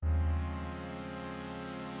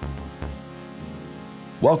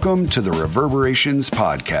Welcome to the Reverberations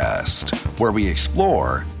Podcast, where we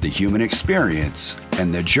explore the human experience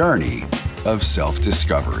and the journey of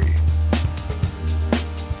self-discovery.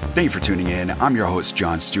 Thank you for tuning in. I'm your host,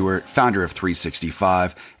 John Stewart, founder of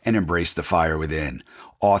 365 and Embrace the Fire Within,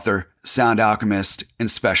 author, sound alchemist,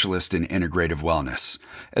 and specialist in integrative wellness.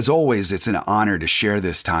 As always, it's an honor to share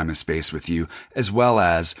this time and space with you, as well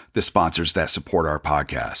as the sponsors that support our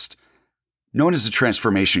podcast. Known as a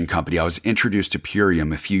transformation company, I was introduced to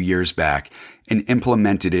Purium a few years back and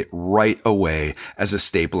implemented it right away as a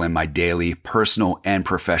staple in my daily personal and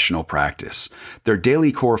professional practice. Their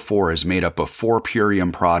Daily Core 4 is made up of 4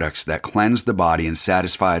 Purium products that cleanse the body and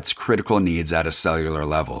satisfy its critical needs at a cellular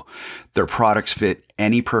level. Their products fit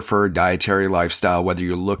any preferred dietary lifestyle, whether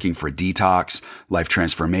you're looking for detox, life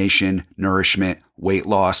transformation, nourishment, weight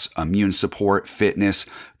loss, immune support, fitness,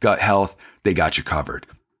 gut health, they got you covered.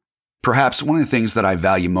 Perhaps one of the things that I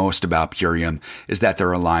value most about Purium is that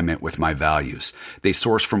their alignment with my values. They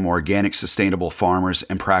source from organic, sustainable farmers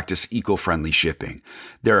and practice eco-friendly shipping.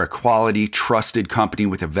 They're a quality, trusted company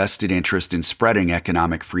with a vested interest in spreading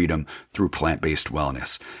economic freedom through plant-based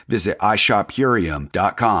wellness. Visit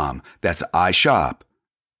iShopPurium.com. That's iShop,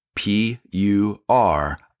 PURIUM.com.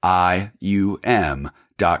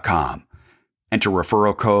 Enter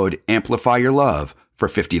referral code AMPLIFYYOURLOVE for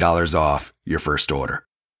 $50 off your first order.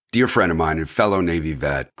 Dear friend of mine and fellow Navy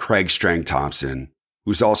vet, Craig Strang Thompson,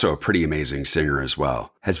 who's also a pretty amazing singer as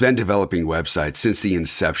well, has been developing websites since the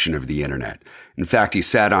inception of the internet. In fact, he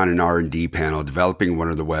sat on an R&D panel developing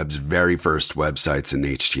one of the web's very first websites in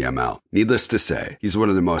HTML. Needless to say, he's one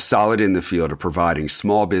of the most solid in the field of providing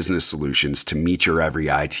small business solutions to meet your every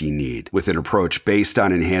IT need, with an approach based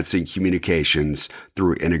on enhancing communications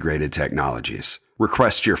through integrated technologies.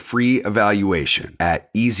 Request your free evaluation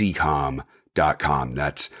at easycom.com.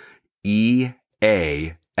 That's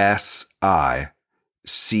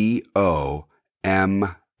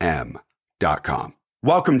EASICOMM.com.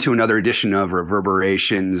 Welcome to another edition of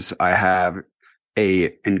Reverberations. I have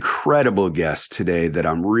an incredible guest today that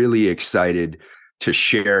I'm really excited to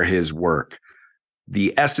share his work.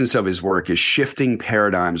 The essence of his work is shifting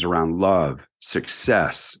paradigms around love,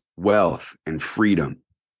 success, wealth, and freedom.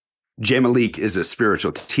 Malik is a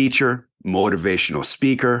spiritual teacher, motivational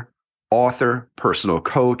speaker, author, personal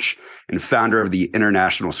coach, and founder of the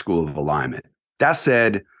International School of Alignment. That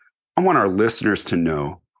said, I want our listeners to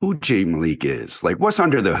know who Malik is. Like, what's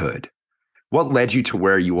under the hood? What led you to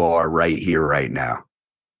where you are right here, right now?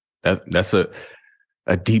 That's a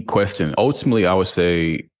deep question. Ultimately, I would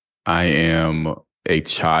say I am a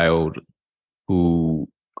child who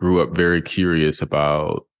grew up very curious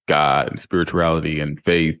about God and spirituality and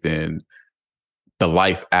faith and the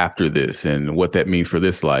life after this and what that means for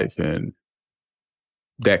this life. And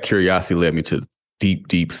that curiosity led me to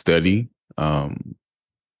deep study. The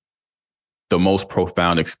most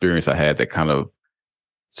profound experience I had that kind of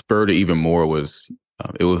spurred it even more was,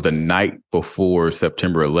 it was the night before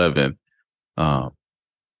September 11th. I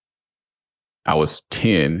was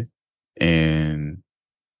 10 and,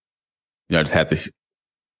 I just had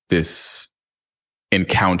this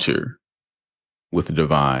encounter with the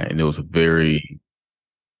divine. And it was a very,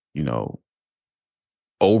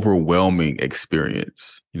 overwhelming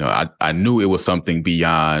experience. I knew it was something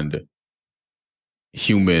beyond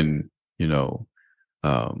human,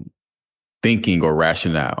 thinking or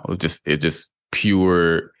rationale. It just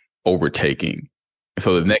pure overtaking. And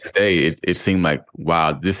so the next day, it seemed like,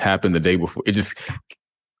 wow, this happened the day before. It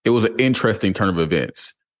was an interesting turn of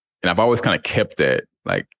events. And I've always kind of kept that.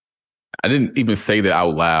 Like, I didn't even say that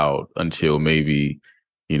out loud until maybe,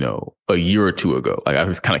 a year or two ago. Like, I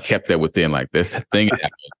just kind of kept that within, like, this thing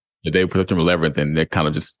happened the day before September 11th, and it kind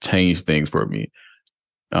of just changed things for me.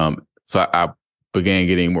 So I began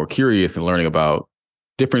getting more curious and learning about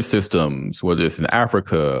different systems, whether it's in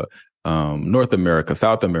Africa, North America,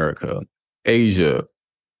 South America, Asia.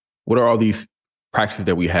 What are all these practices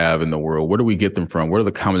that we have in the world? Where do we get them from? What are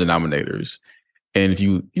the common denominators? And if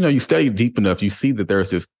you study deep enough, you see that there's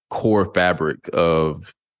this core fabric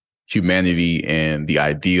of humanity and the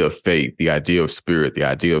idea of faith, the idea of spirit, the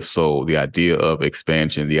idea of soul, the idea of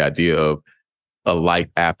expansion, the idea of a life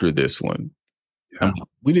after this one. Yeah.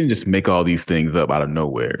 We didn't just make all these things up out of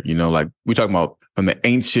nowhere. Like we talk about from the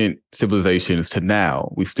ancient civilizations to now,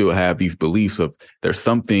 we still have these beliefs of there's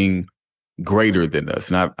something greater than us.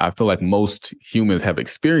 And I feel like most humans have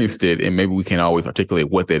experienced it, and maybe we can't always articulate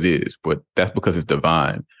what that is, but that's because it's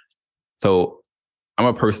divine. So I'm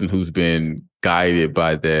a person who's been guided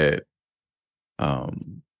by that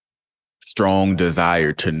strong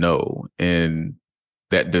desire to know. And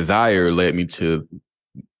that desire led me to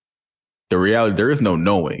the reality, there is no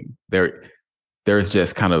knowing. There's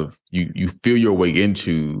just kind of, you feel your way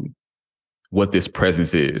into what this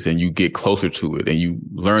presence is, and you get closer to it, and you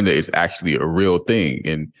learn that it's actually a real thing,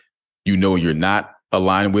 and you know you're not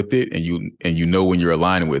aligned with it, and you know when you're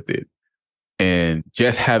aligned with it. And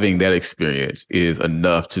just having that experience is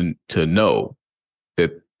enough to know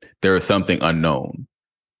that there is something unknown.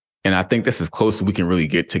 And I think that's as close as we can really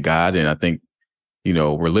get to God. And I think,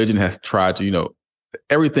 religion has tried to,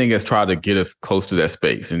 everything has tried to get us close to that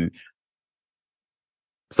space. And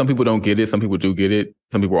some people don't get it. Some people do get it.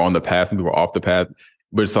 Some people are on the path. Some people are off the path.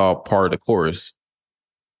 But it's all part of the course.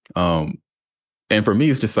 And for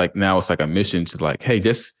me, it's just like, now it's like a mission to like, hey,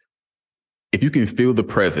 just if you can feel the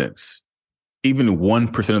presence, even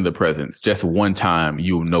 1% of the presence, just one time,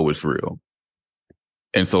 you'll know it's real.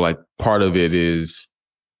 And so like part of it is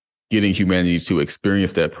getting humanity to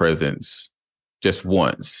experience that presence just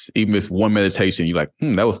once. Even if it's one meditation, you're like,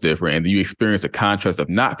 that was different. And then you experience the contrast of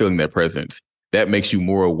not feeling that presence. That makes you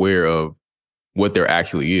more aware of what there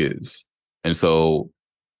actually is. And so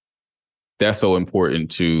that's so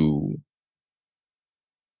important to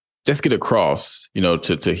just get across,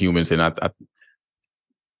 to humans. And I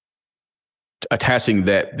attaching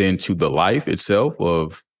that then to the life itself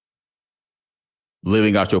of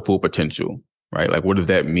living out your full potential, right? Like, what does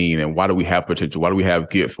that mean? And why do we have potential? Why do we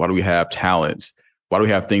have gifts? Why do we have talents? Why do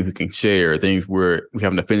we have things we can share, things where we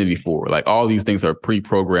have an affinity for? Like, all these things are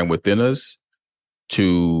pre-programmed within us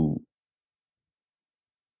to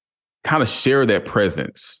kind of share that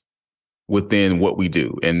presence within what we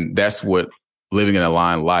do. And that's what living an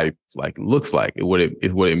aligned life like looks like, what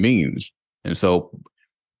it means. And so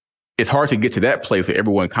it's hard to get to that place where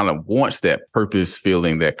everyone kind of wants that purpose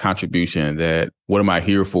feeling, that contribution, that what am I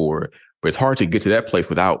here for? But it's hard to get to that place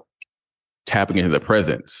without tapping into the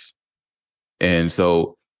presence. And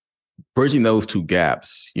so bridging those two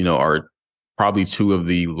gaps, are probably two of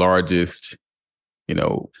the largest,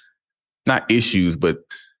 not issues, but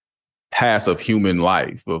paths of human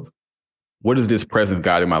life of what is this presence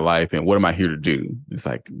God in my life and what am I here to do? It's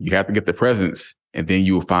like, you have to get the presence and then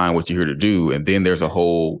you'll find what you're here to do. And then there's a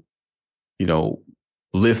whole,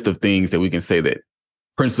 list of things that we can say, that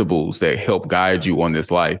principles that help guide you on this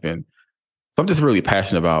life. And so I'm just really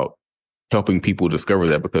passionate about helping people discover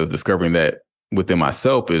that, because discovering that within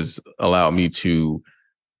myself has allowed me to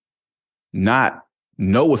not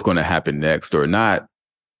know what's going to happen next, or not,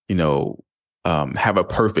 have a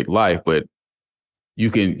perfect life, but you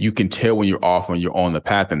can tell when you're off, when you're on the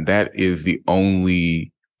path. And that is the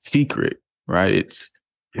only secret, right? It's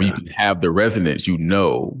when you can have the resonance,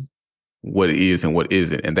 what it is and what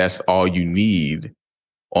isn't. And that's all you need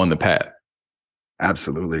on the path.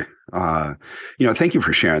 Absolutely. Thank you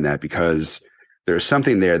for sharing that, because there's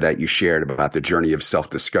something there that you shared about the journey of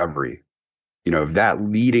self-discovery, of that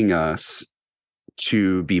leading us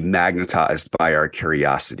to be magnetized by our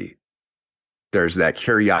curiosity. There's that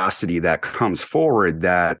curiosity that comes forward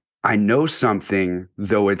that I know something,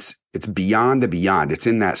 though it's beyond the beyond. It's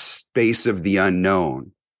in that space of the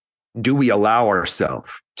unknown. Do we allow ourselves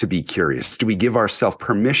to be curious? Do we give ourselves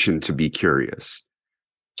permission to be curious,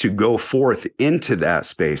 to go forth into that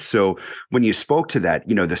space? So when you spoke to that,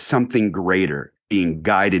 the something greater, being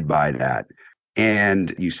guided by that,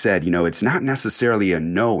 and you said, it's not necessarily a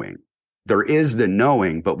knowing. There is the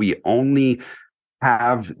knowing, but we only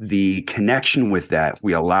have the connection with that if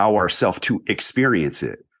we allow ourselves to experience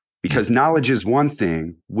it. Because knowledge is one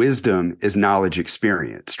thing, wisdom is knowledge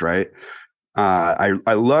experienced, right?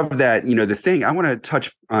 I love that, the thing, I want to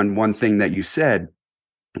touch on one thing that you said,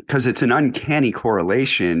 because it's an uncanny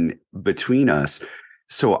correlation between us.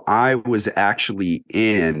 So I was actually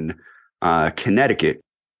in Connecticut,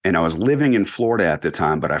 and I was living in Florida at the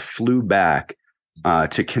time, but I flew back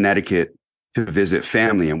to Connecticut to visit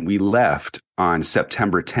family, and we left on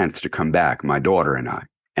September 10th to come back, my daughter and I.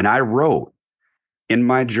 And I wrote in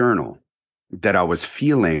my journal that I was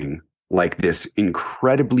feeling like this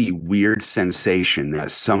incredibly weird sensation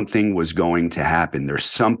that something was going to happen. There's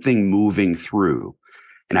something moving through,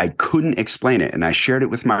 and I couldn't explain it. And I shared it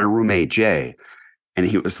with my roommate, Jay, and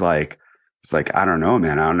he was like, I don't know,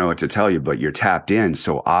 man. I don't know what to tell you, but you're tapped in.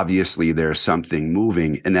 So obviously there's something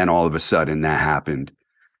moving. And then all of a sudden that happened,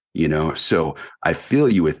 so I feel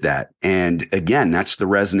you with that. And again, that's the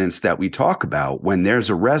resonance that we talk about. When there's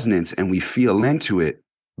a resonance and we feel into it,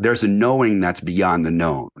 there's a knowing that's beyond the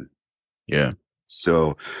known. Yeah.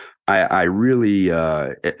 So I really,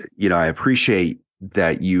 I appreciate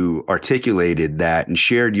that you articulated that and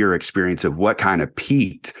shared your experience of what kind of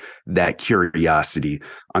piqued that curiosity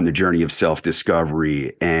on the journey of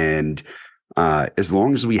self-discovery. And as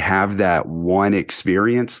long as we have that one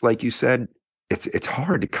experience, like you said, it's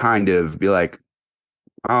hard to kind of be like,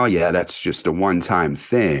 oh yeah, that's just a one-time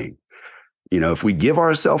thing. If we give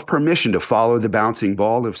ourselves permission to follow the bouncing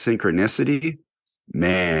ball of synchronicity,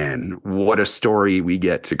 man, what a story we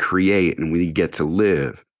get to create and we get to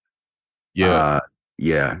live. Yeah.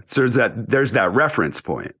 Yeah. So there's that reference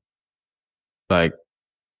point. Like,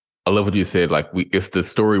 I love what you said. Like, it's the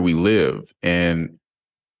story we live. And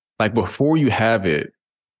like, before you have it,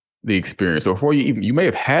 the experience, or before you may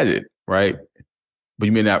have had it, right? But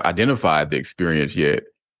you may not identify the experience yet.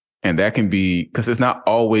 And that can be, because it's not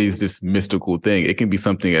always this mystical thing. It can be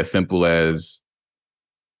something as simple as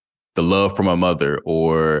the love from a mother,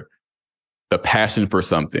 or the passion for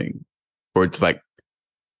something, or it's like,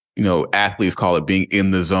 athletes call it being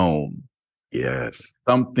in the zone. Yes.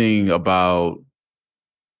 Something about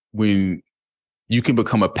when you can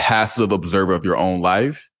become a passive observer of your own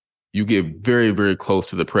life, you get very, very close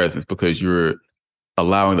to the presence, because you're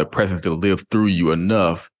allowing the presence to live through you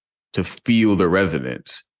enough to feel the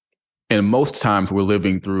resonance. And most times we're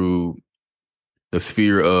living through the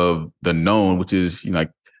sphere of the known, which is,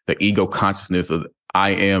 like the ego consciousness of I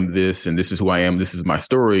am this and this is who I am. This is my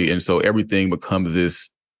story. And so everything becomes this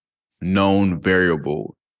known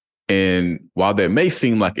variable. And while that may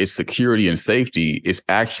seem like it's security and safety, it's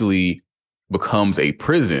actually becomes a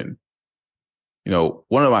prison.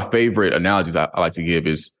 One of my favorite analogies I like to give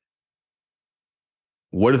is,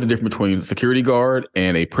 what is the difference between a security guard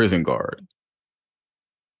and a prison guard?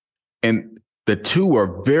 And the two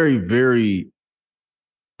are very, very,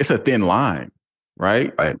 it's a thin line,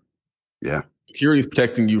 right? Right. Yeah. Security is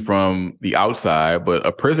protecting you from the outside, but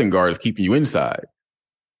a prison guard is keeping you inside.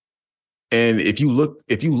 And if you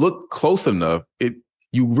look close enough,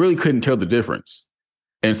 you really couldn't tell the difference.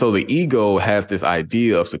 And so the ego has this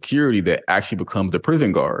idea of security that actually becomes the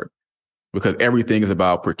prison guard, because everything is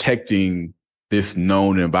about protecting this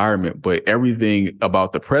known environment, but everything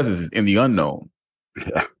about the presence is in the unknown.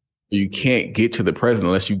 Yeah. You can't get to the present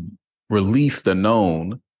unless you release the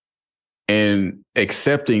known, and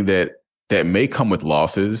accepting that may come with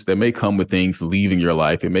losses, that may come with things leaving your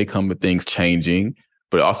life. It may come with things changing,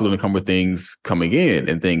 but it also going to come with things coming in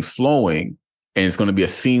and things flowing. And it's going to be a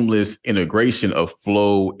seamless integration of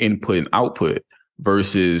flow, input, and output,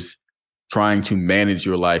 versus trying to manage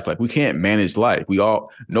your life. Like, we can't manage life.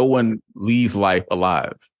 No one leaves life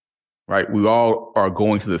alive, right? We all are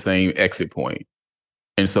going to the same exit point.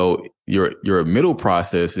 And so your middle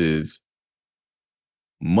process is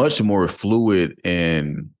much more fluid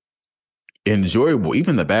and enjoyable,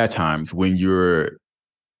 even the bad times, when you're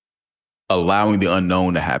allowing the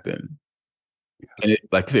unknown to happen. And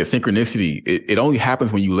like you said, synchronicity, it only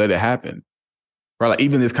happens when you let it happen, right? Like,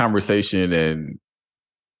 even this conversation and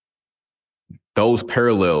those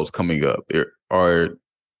parallels coming up are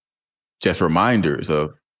just reminders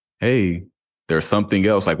of, hey, there's something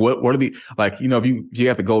else. Like, what are the, like, if you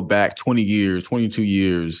have to go back 20 years, 22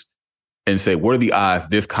 years and say, what are the odds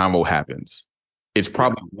this combo happens? It's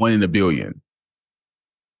probably 1 in a billion,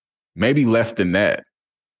 maybe less than that.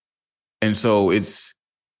 And so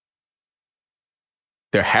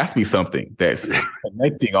there has to be something that's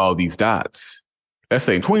connecting all these dots. Let's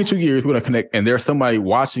say in 22 years, we're going to connect, and there's somebody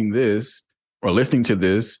watching this or listening to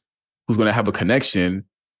this who's going to have a connection,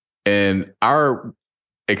 and our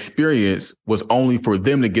experience was only for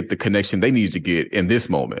them to get the connection they needed to get in this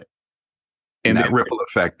moment. And that ripple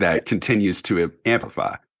effect that continues to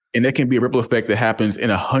amplify. And that can be a ripple effect that happens in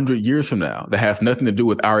 100 years from now that has nothing to do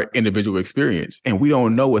with our individual experience. And we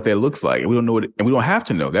don't know what that looks like. And we don't know and we don't have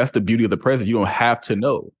to know. That's the beauty of the present. You don't have to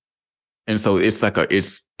know. And so it's like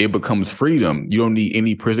it becomes freedom. You don't need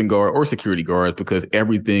any prison guard or security guards, because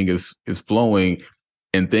everything is flowing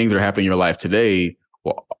and things that are happening in your life today.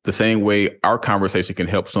 Well, the same way our conversation can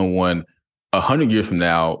help someone 100 years from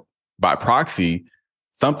now by proxy,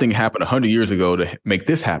 something happened 100 years ago to make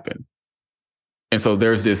this happen. And so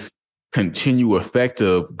there's this continual effect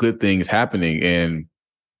of good things happening, and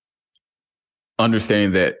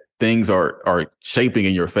understanding that things are shaping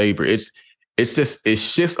in your favor. It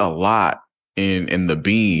shifts a lot in the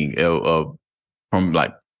being of from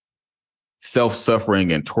like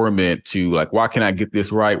self-suffering and torment to like, why can't I get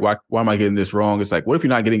this right? Why am I getting this wrong? It's like, what if you're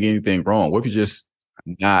not getting anything wrong? What if you're just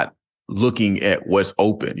not looking at what's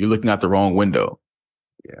open? You're looking out the wrong window.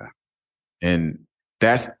 Yeah. And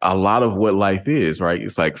that's a lot of what life is, right?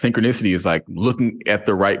 It's like synchronicity is like looking at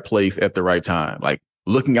the right place at the right time, like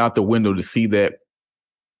looking out the window to see that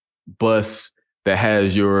bus that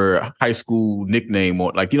has your high school nickname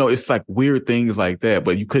on, like, it's like weird things like that.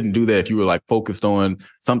 But you couldn't do that if you were like focused on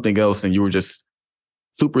something else and you were just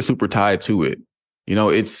super, super tied to it.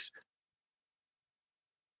 It's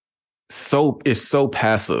so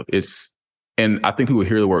passive. And I think people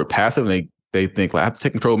hear the word passive and they think like, I have to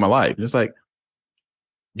take control of my life. And it's like,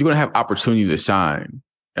 you're going to have opportunity to shine.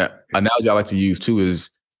 Analogy I like to use too is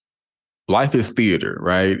life is theater,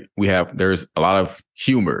 right? There's a lot of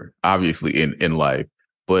humor, obviously, in life,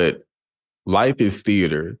 but life is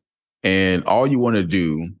theater. And all you want to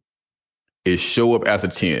do is show up as a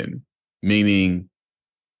 10, meaning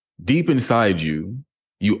deep inside you,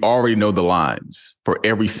 you already know the lines for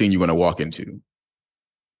every scene you're going to walk into.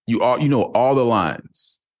 You know all the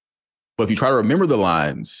lines. But if you try to remember the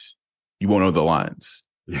lines, you won't know the lines.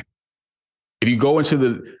 Yeah. If you go into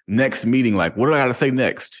the next meeting, like, what do I got to say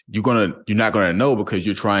next? You're not gonna know because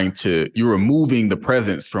you're removing the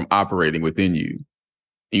presence from operating within you.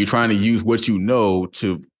 And you're trying to use what you know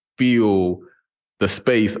to feel the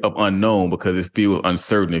space of unknown because it feels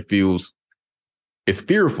uncertain. It's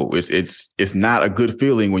fearful. It's not a good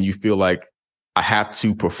feeling when you feel like I have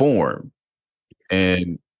to perform.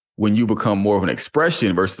 And when you become more of an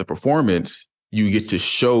expression versus a performance, you get to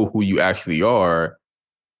show who you actually are,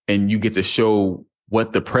 and you get to show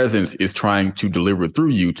what the presence is trying to deliver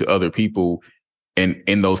through you to other people and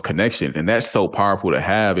in those connections. And that's so powerful to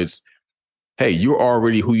have. It's, hey, you're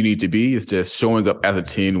already who you need to be. It's just showing up as a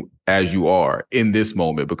 10 as you are in this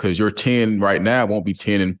moment, because your 10 right now won't be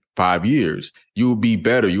 10 in 5 years. You'll be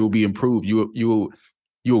better. You'll be improved.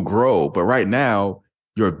 You'll grow. But right now,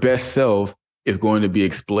 your best self is going to be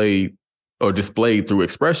displayed through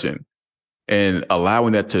expression. And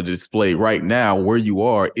allowing that to display right now where you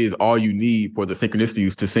are is all you need for the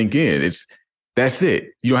synchronicities to sink in. That's it.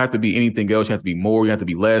 You don't have to be anything else. You have to be more. You have to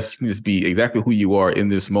be less. You can just be exactly who you are in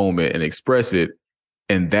this moment and express it.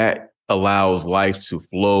 And that allows life to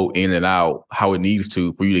flow in and out how it needs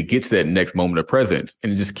to for you to get to that next moment of presence.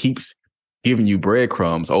 And it just keeps giving you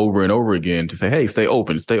breadcrumbs over and over again to say, hey, stay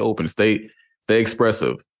open, stay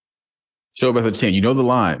expressive. Show up as a 10. You know the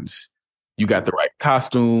lines. You got the right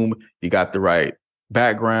costume. You got the right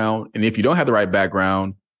background. And if you don't have the right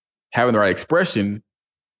background, having the right expression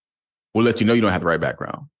will let you know you don't have the right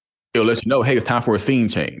background. It'll let you know, hey, it's time for a scene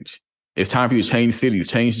change. It's time for you to change cities,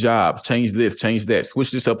 change jobs, change this, change that,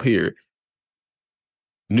 switch this up here.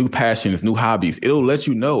 New passions, new hobbies. It'll let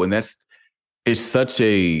you know. And it's such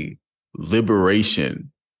a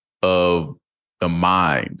liberation of the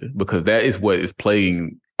mind, because that is what is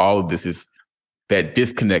playing all of this. Is that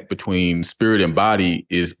disconnect between spirit and body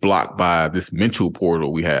is blocked by this mental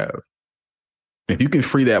portal we have. If you can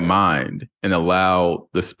free that mind and allow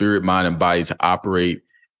the spirit, mind, and body to operate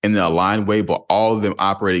in the aligned way, but all of them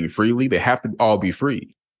operating freely, they have to all be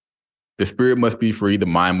free. The spirit must be free. The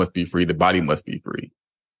mind must be free. The body must be free.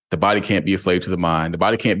 The body can't be a slave to the mind. The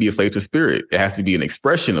body can't be a slave to spirit. It has to be an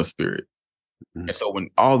expression of spirit. Mm-hmm. And so when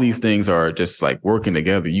all these things are just like working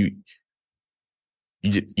together, you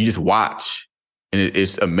just watch. And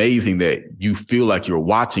it's amazing that you feel like you're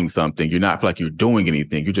watching something. You're not feel like you're doing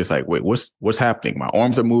anything. You're just like, wait, what's happening? My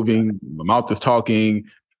arms are moving. My mouth is talking.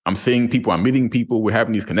 I'm seeing people. I'm meeting people. We're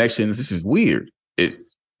having these connections. This is weird.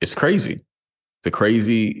 It's crazy. It's a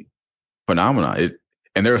crazy phenomenon.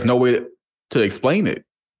 And there's no way to explain it.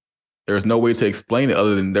 There's no way to explain it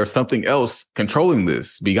other than there's something else controlling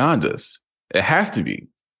this beyond us. It has to be.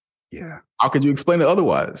 Yeah. How could you explain it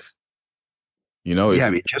otherwise? You know? Yeah, I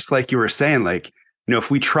mean, just like you were saying, like, you know,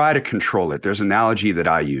 if we try to control it, there's an analogy that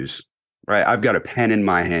I use, right? I've got a pen in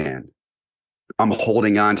my hand. I'm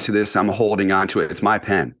holding on to this. I'm holding on to it. It's my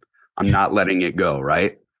pen. I'm not letting it go,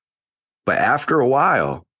 right? But after a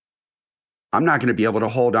while, I'm not going to be able to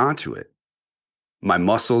hold on to it. My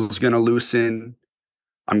muscles going to loosen.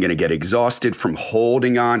 I'm going to get exhausted from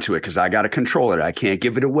holding on to it because I got to control it. I can't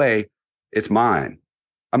give it away. It's mine.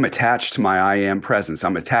 I'm attached to my I am presence.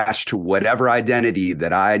 I'm attached to whatever identity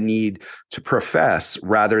that I need to profess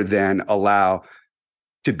rather than allow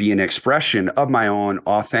to be an expression of my own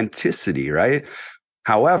authenticity, right?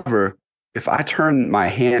 However, if I turn my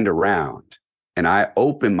hand around and I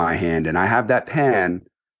open my hand and I have that pen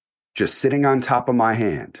just sitting on top of my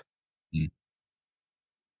hand,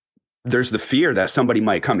 there's the fear that somebody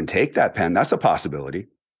might come and take that pen. That's a possibility.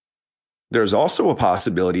 There's also a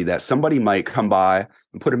possibility that somebody might come by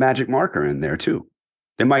and put a magic marker in there too.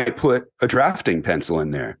 They might put a drafting pencil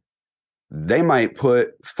in there. They might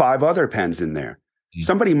put 5 other pens in there.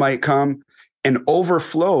 Somebody might come and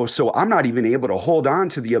overflow. So I'm not even able to hold on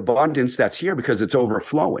to the abundance that's here because it's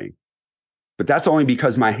overflowing. But that's only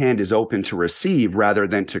because my hand is open to receive rather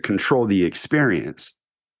than to control the experience.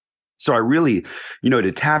 So I really,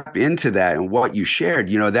 to tap into that and what you shared,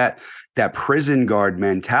 that prison guard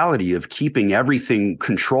mentality of keeping everything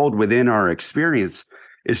controlled within our experience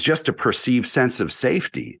is just a perceived sense of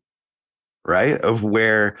safety, right? Of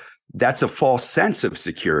where that's a false sense of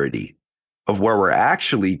security. of where we're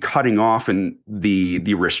actually cutting off and the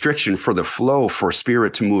restriction for the flow for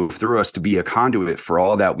spirit to move through us, to be a conduit for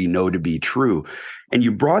all that we know to be true. And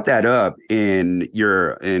you brought that up in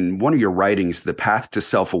one of your writings, The Path to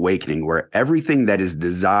Self-Awakening, where everything that is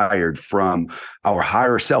desired from our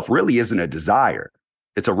higher self really isn't a desire.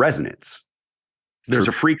 It's a resonance. There's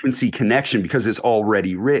a frequency connection because it's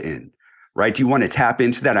already written. Right? Do you want to tap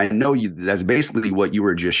into that? I know that's basically what you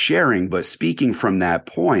were just sharing, but speaking from that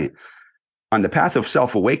point, on the path of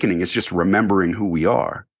self-awakening, it's just remembering who we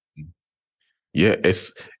are. Yeah,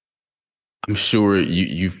 I'm sure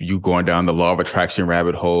you going down the law of attraction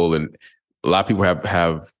rabbit hole, and a lot of people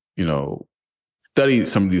have studied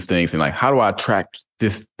some of these things and like, how do I attract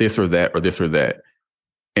this or that or this or that?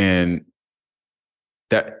 And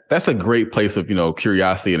that's a great place of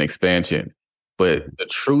curiosity and expansion. But the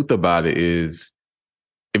truth about it is,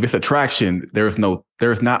 if it's attraction, there's not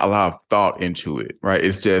a lot of thought into it, right?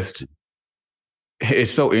 It's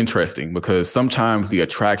so interesting because sometimes the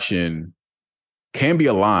attraction can be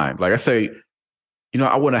aligned. Like I say,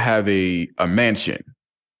 I want to have a mansion.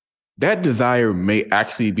 That desire may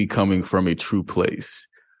actually be coming from a true place,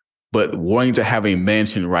 but wanting to have a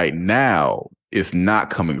mansion right now is not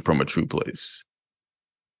coming from a true place.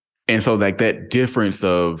 And so like that difference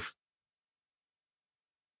of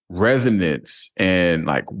resonance and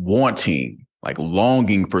like wanting, like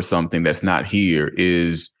longing for something that's not here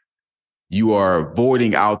is, you are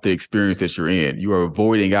avoiding out the experience that you're in. You are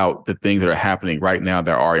avoiding out the things that are happening right now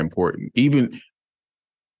that are important. Even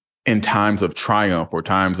in times of triumph or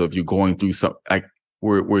times of you going through something, like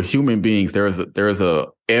we're human beings. There is a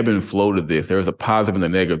ebb and flow to this. There's a positive and a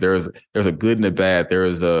negative. There's a good and a bad.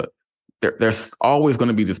 There's always going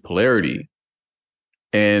to be this polarity.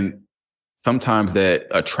 And sometimes that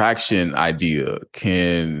attraction idea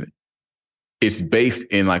it's based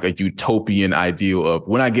in like a utopian ideal of,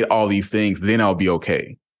 when I get all these things, then I'll be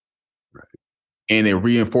okay. Right. And it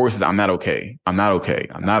reinforces, I'm not okay. I'm not okay.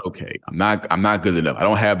 I'm not okay. I'm not good enough. I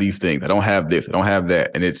don't have these things. I don't have this. I don't have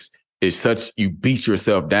that. And it's such, you beat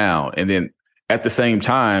yourself down. And then at the same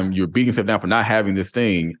time, you're beating yourself down for not having this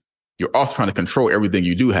thing. You're also trying to control everything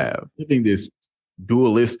you do have. Living this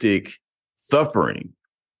dualistic suffering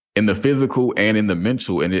in the physical and in the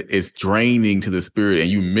mental, and it's draining to the spirit,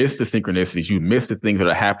 and you miss the synchronicities, you miss the things that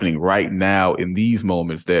are happening right now in these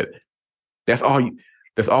moments. That's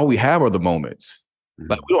all we have are the moments.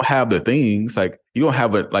 Mm-hmm. Like, we don't have the things. Like, you don't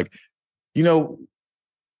have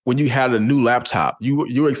when you had a new laptop, you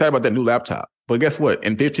were excited about that new laptop, but guess what?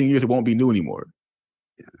 In 15 years, it won't be new anymore.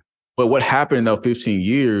 Yeah. But what happened in those 15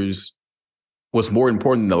 years was more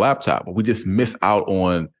important than the laptop. We just miss out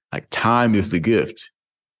on, like, time is the gift.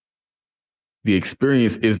 The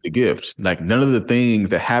experience is the gift. Like, none of the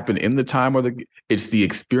things that happen in the time it's the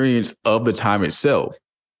experience of the time itself.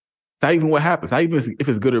 It's not even what happens. Not even if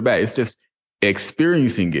it's good or bad. It's just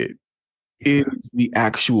experiencing it is the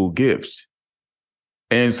actual gift.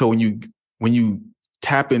 And so when you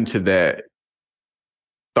tap into that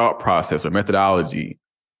thought process or methodology,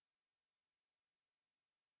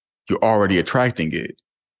 you're already attracting it.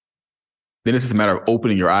 Then it's just a matter of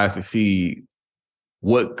opening your eyes to see,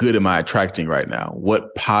 what good am I attracting right now?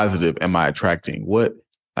 What positive am I attracting? What,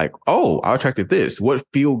 like, oh, I attracted this. What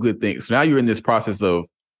feel good things? So now you're in this process of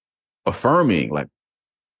affirming, like,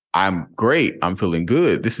 I'm great. I'm feeling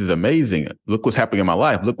good. This is amazing. Look what's happening in my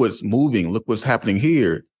life. Look what's moving. Look what's happening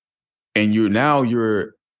here. And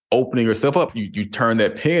you're opening yourself up. You turn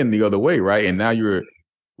that pen the other way, right? And now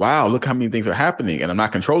wow, look how many things are happening, and I'm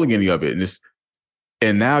not controlling any of it.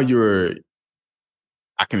 And now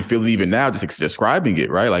I can feel it even now, just describing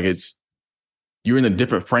it, right? Like, you're in a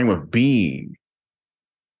different frame of being.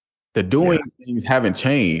 The doing things haven't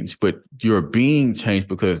changed, but your being changed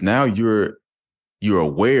because now you're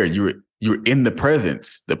aware, you're in the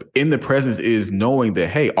presence. In the presence is knowing that,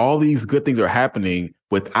 hey, all these good things are happening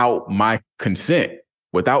without my consent,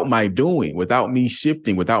 without my doing, without me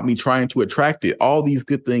shifting, without me trying to attract it. All these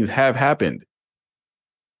good things have happened.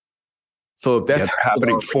 So if that's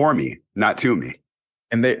happening for me, not to me.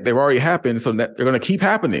 And they've already happened, so that they're going to keep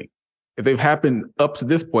happening. If they've happened up to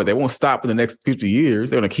this point, they won't stop in the next 50 years.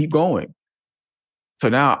 They're going to keep going. So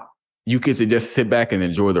now you get to just sit back and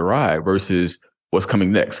enjoy the ride versus what's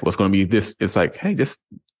coming next. What's going to be this? It's like,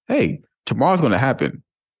 hey, tomorrow's going to happen.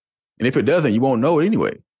 And if it doesn't, you won't know it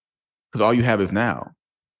anyway, because all you have is now.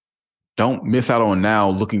 Don't miss out on now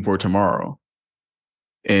looking for tomorrow.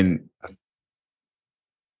 And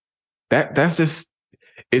that's just,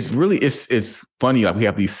 it's funny. Like, we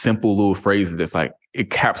have these simple little phrases that's like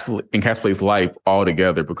encapsulates life all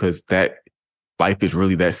together, because that life is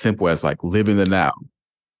really that simple as like living the now.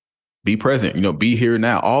 be present, be here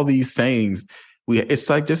now. All these sayings, it's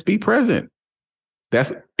like, just be present.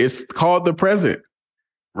 It's called the present.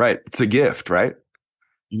 Right. It's a gift, right?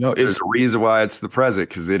 There's a reason why it's the present,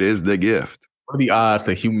 because it is the gift. What are the odds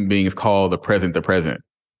that human beings call the present the present?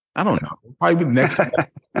 I don't know. Probably the next.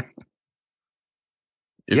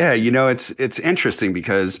 Yeah, it's interesting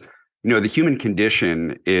because, the human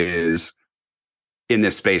condition is in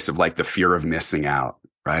this space of like the fear of missing out,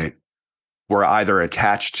 right? We're either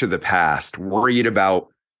attached to the past, worried about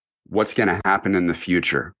what's going to happen in the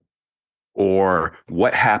future, or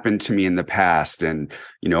what happened to me in the past, and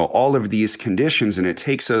all of these conditions, and it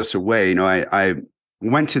takes us away. I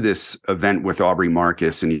went to this event with Aubrey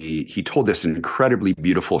Marcus, and he told this incredibly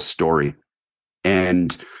beautiful story,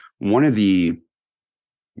 and one of the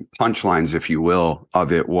punchlines, if you will,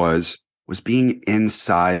 of it was being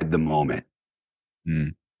inside the moment.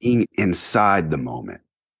 Being inside the moment,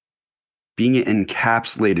 being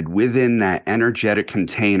encapsulated within that energetic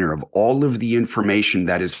container of all of the information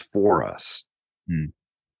that is for us.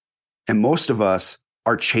 And most of us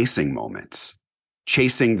are chasing moments,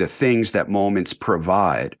 chasing the things that moments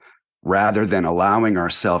provide, rather than allowing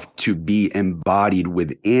ourselves to be embodied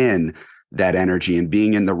within that energy and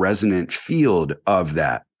being in the resonant field of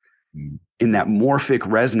that, in that morphic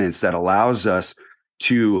resonance that allows us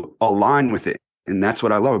to align with it. And that's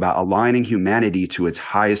what I love about aligning humanity to its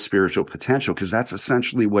highest spiritual potential, because that's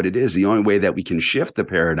essentially what it is. The only way that we can shift the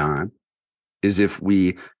paradigm is if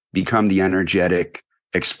we become the energetic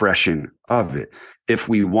expression of it. If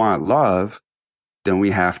we want love, then we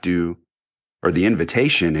have to, or the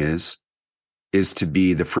invitation is to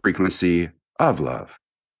be the frequency of love,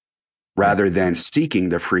 rather than seeking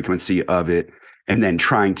the frequency of it and then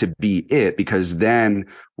trying to be it, because then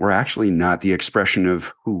we're actually not the expression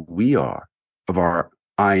of who we are, of our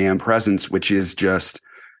I am presence, which is just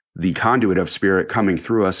the conduit of spirit coming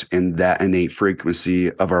through us in that innate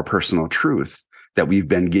frequency of our personal truth that we've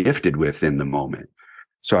been gifted with in the moment.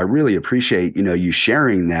 So I really appreciate, you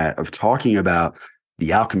sharing that, of talking about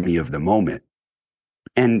the alchemy of the moment.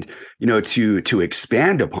 And, to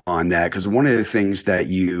expand upon that, because one of the things that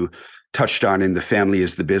you touched on in The Family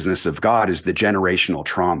is the Business of God is the generational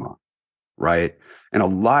trauma, right?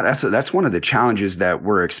 And that's one of the challenges that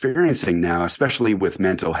we're experiencing now, especially with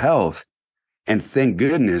mental health. And thank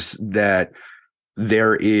goodness that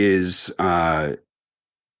there's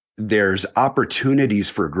opportunities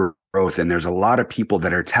for growth, and there's a lot of people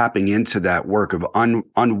that are tapping into that work of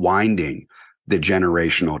unwinding the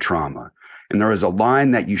generational trauma. And there was a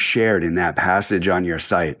line that you shared in that passage on your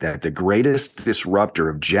site, that the greatest disruptor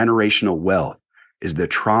of generational wealth is the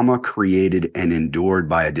trauma created and endured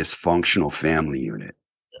by a dysfunctional family unit.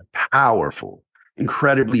 Powerful,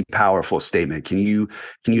 incredibly powerful statement. Can you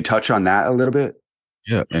touch on that a little bit?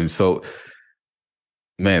 Yeah. And so,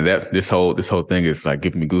 man, this whole thing is like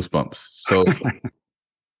giving me goosebumps. So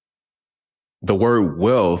the word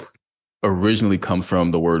wealth originally comes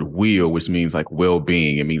from the word weal, which means like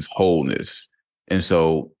well-being. It means wholeness. And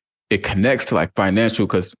so it connects to like financial,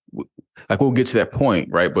 because like we'll get to that point,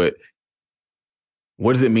 right? But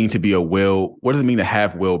what does it mean to be what does it mean to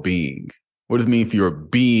have well-being? What does it mean for your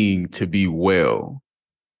being to be well,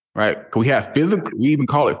 right? We even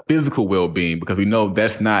call it physical well-being, because we know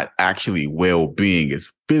that's not actually well-being.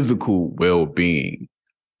 It's physical well-being.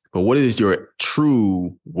 But what is your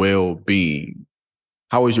true well-being?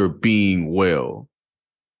 How is your being well?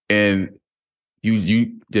 And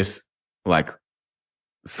you just like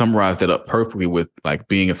summarized that up perfectly with like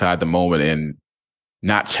being inside the moment and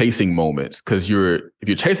not chasing moments. Because if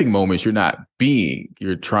you're chasing moments, you're not being.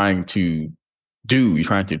 You're trying to do. You're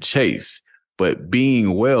trying to chase. But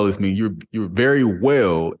being well means you're very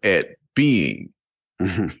well at being.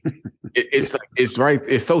 It's right.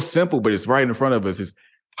 It's so simple, but it's right in front of us. It's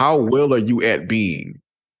how well are you at being?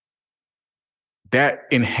 That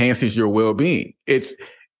enhances your well-being.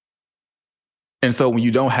 And so when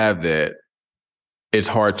you don't have that, it's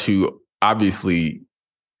hard to obviously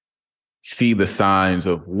see the signs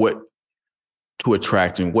of what to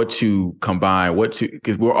attract and what to combine,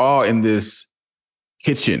 because we're all in this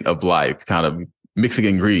kitchen of life, kind of mixing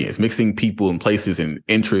ingredients, mixing people and places and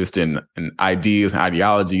interests and ideas and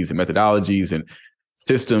ideologies and methodologies and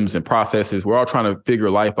systems and processes. We're all trying to figure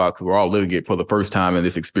life out because we're all living it for the first time in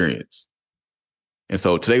this experience. And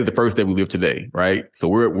so today's the first day we live today, right? So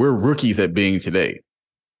we're rookies at being today.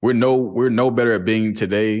 We're no better at being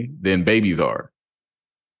today than babies are.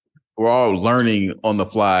 We're all learning on the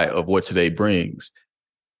fly of what today brings.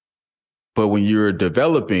 But when you're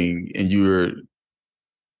developing and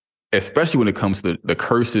especially when it comes to the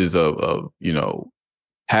curses of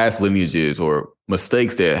past lineages or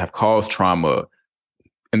mistakes that have caused trauma,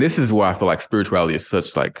 and this is why I feel like spirituality is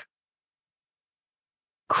such like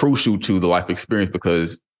crucial to the life experience,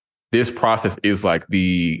 because this process is like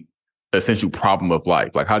the essential problem of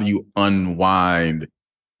life. Like, how do you unwind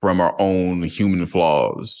from our own human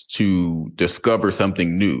flaws to discover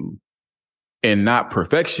something new? And not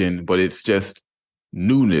perfection, but it's just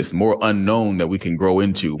newness, more unknown that we can grow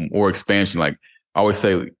into, more expansion. Like I always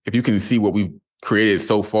say, if you can see what we've created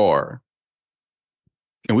so far,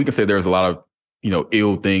 and we can say there's a lot of,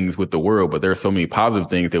 ill things with the world, but there are so many positive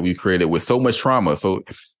things that we've created with so much trauma. So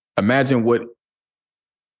imagine what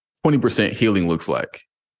 20% healing looks like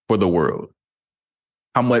for the world.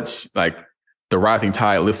 How much, like, the rising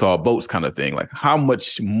tide lifts all boats kind of thing. Like, how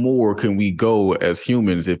much more can we go as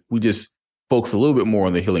humans if we just focus a little bit more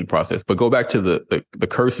on the healing process? But go back to the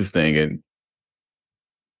curses thing. And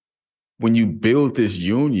when you build this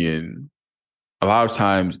union, a lot of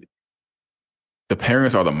times the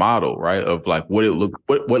parents are the model, right? Of like what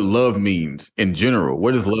love means in general.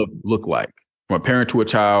 What does love look like from a parent to a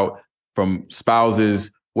child, from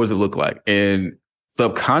spouses? What does it look like? And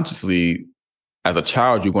subconsciously, as a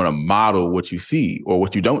child, you're going to model what you see or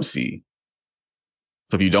what you don't see.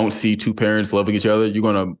 So if you don't see two parents loving each other, you're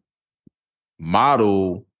going to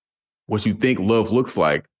model what you think love looks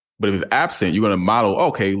like. But if it's absent, you're going to model,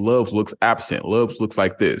 okay, love looks absent. Love looks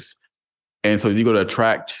like this. And so you're going to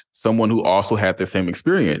attract someone who also had the same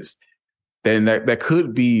experience. Then that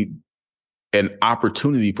could be an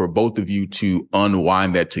opportunity for both of you to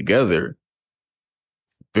unwind that together.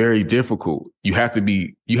 Very difficult. You have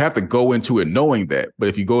to go into it knowing that. But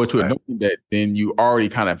if you go into it knowing that, then you already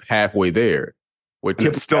kind of halfway there.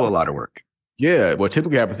 It's still a lot of work. Yeah. What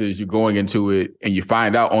typically happens is you're going into it and you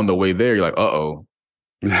find out on the way there, you're like, uh-oh,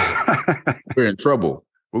 we're in trouble.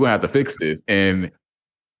 We're going to have to fix this. And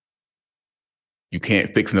you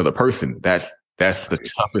can't fix another person. That's the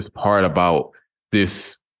toughest part about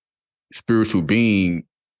this spiritual being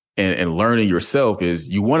and learning yourself, is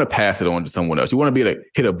you want to pass it on to someone else. You want to be able to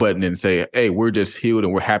hit a button and say, hey, we're just healed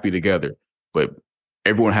and we're happy together. But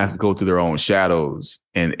everyone has to go through their own shadows,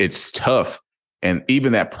 and it's tough. And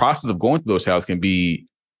even that process of going through those shadows can be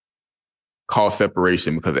called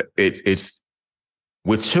separation, because it's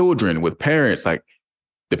with children, with parents, like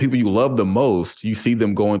the people you love the most, you see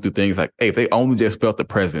them going through things like, hey, if they only just felt the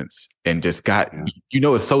presence and just got,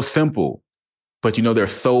 it's so simple, but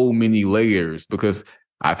there's so many layers, because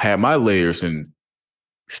I've had my layers and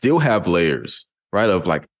still have layers, right? Of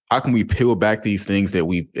like, how can we peel back these things that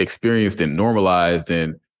we've experienced and normalized?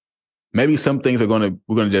 And maybe some things we're going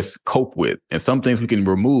to just cope with, and some things we can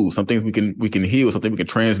remove, some things we can heal, something we can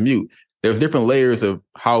transmute. There's different layers of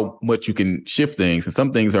how much you can shift things. And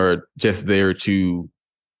some things are just there to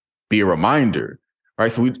be a reminder,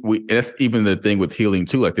 right? So we that's even the thing with healing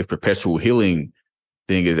too, like this perpetual healing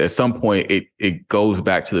thing, is at some point it goes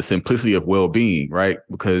back to the simplicity of well-being, right?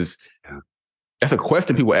 Because that's a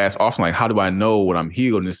question people ask often, like, how do I know when I'm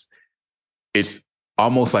healed? And it's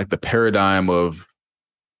almost like the paradigm of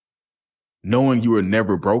knowing you were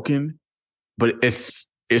never broken, but it's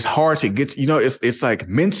hard to get, it's like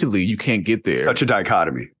mentally you can't get there. Such a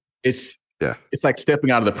dichotomy. It's like stepping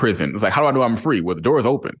out of the prison. It's like, how do I know I'm free? Well, the door is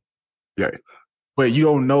open. Yeah. But you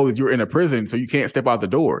don't know that you're in a prison, so you can't step out the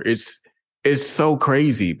door. It's so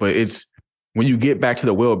crazy, but it's when you get back to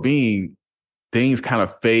the well-being, things kind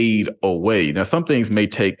of fade away. Now, some things may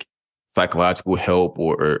take psychological help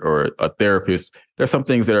or a therapist. There's some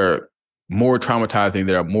things that are more traumatizing,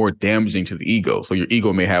 that are more damaging to the ego. So your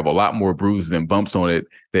ego may have a lot more bruises and bumps on it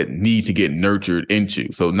that need to get nurtured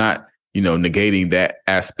into. So not, negating that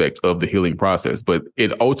aspect of the healing process, but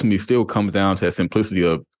it ultimately still comes down to that simplicity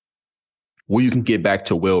of where you can get back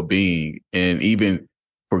to well-being, and even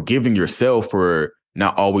forgiving yourself for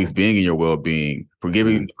not always being in your well-being,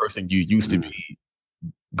 forgiving the person you used to be,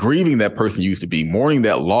 grieving that person you used to be, mourning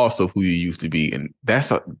that loss of who you used to be. And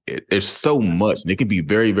there's so much, and it can be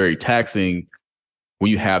very, very taxing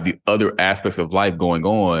when you have the other aspects of life going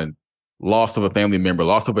on, loss of a family member,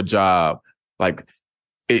 loss of a job. Like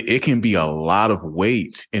it can be a lot of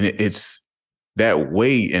weight, and it's that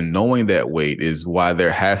weight, and knowing that weight is why there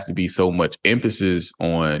has to be so much emphasis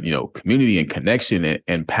on, community and connection,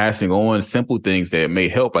 and passing on simple things that may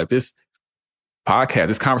help. Like this podcast,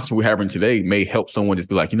 this conversation we're having today may help someone just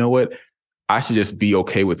be like, you know what? I should just be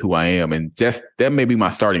okay with who I am. And just that may be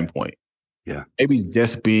my starting point. Yeah. Maybe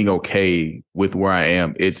just being okay with where I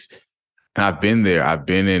am. And I've been there. I've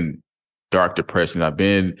been in dark depressions. I've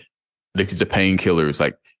been addicted to painkillers.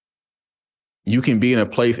 Like, you can be in a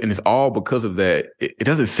place, and it's all because of that. It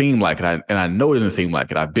doesn't seem like it. And I know it doesn't seem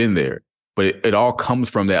like it. I've been there, but it all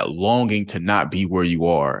comes from that longing to not be where you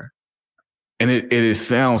are. And it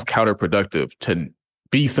sounds counterproductive to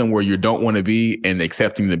be somewhere you don't want to be and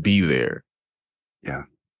accepting to be there. Yeah.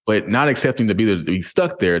 But not accepting to be there, to be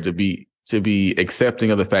stuck there, to be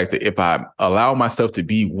accepting of the fact that if I allow myself to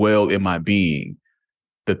be well in my being,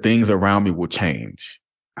 the things around me will change.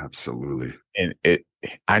 Absolutely. And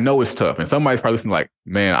I know it's tough. And somebody's probably listening like,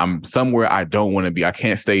 man, I'm somewhere I don't want to be. I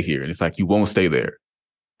can't stay here. And it's like, you won't stay there.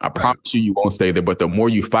 I promise you won't stay there. But the more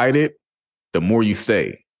you fight it, the more you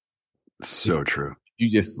stay. So true. You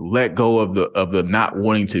just let go of the not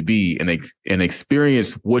wanting to be and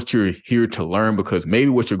experience what you're here to learn, because maybe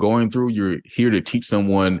what you're going through, you're here to teach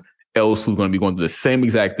someone else who's going to be going through the same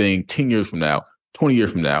exact thing 10 years from now, 20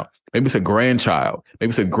 years from now. Maybe it's a grandchild. Maybe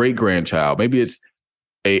it's a great-grandchild. Maybe it's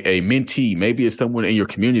a mentee. Maybe it's someone in your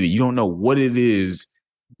community. You don't know what it is,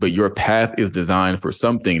 but your path is designed for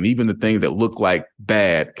something. And even the things that look like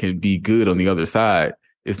bad can be good on the other side.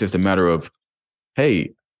 It's just a matter of,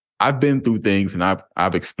 hey, I've been through things and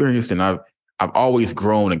I've experienced and I've always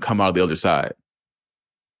grown and come out of the other side.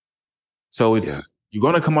 So you're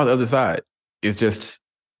going to come out the other side. It's just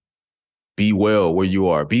be well where you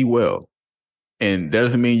are. Be well. And that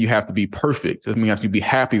doesn't mean you have to be perfect. It doesn't mean you have to be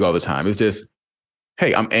happy all the time. It's just,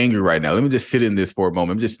 hey, I'm angry right now. Let me just sit in this for a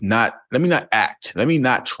moment. Let me not act. Let me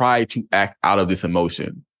not try to act out of this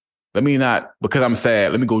emotion. Let me not, because I'm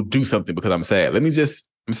sad, let me go do something because I'm sad.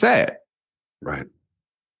 I'm sad. Right.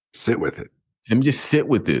 Sit with it. Let me just sit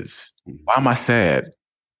with this. Why am I sad?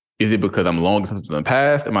 Is it because I'm longing something in the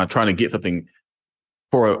past? Am I trying to get something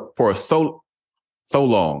for so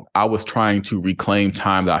long? I was trying to reclaim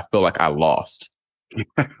time that I feel like I lost.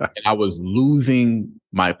 And I was losing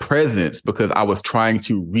my presence because I was trying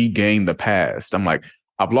to regain the past. I'm like,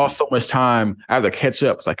 I've lost so much time. I have to catch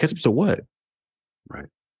up. It's like, catch up to what? Right.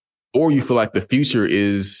 Or you feel like the future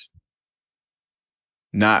is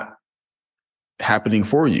not happening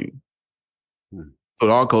for you. So it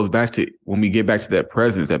all goes back to when we get back to that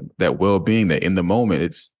presence, that well-being, that in the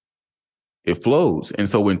moment, it flows. And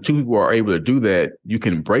so when two people are able to do that, you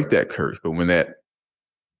can break that curse. But when that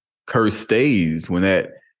curse stays, when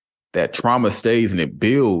that trauma stays and it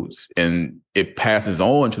builds and it passes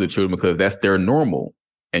on to the children because that's their normal.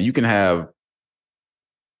 And you can have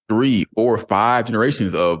 3, 4, 5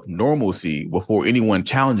 generations of normalcy before anyone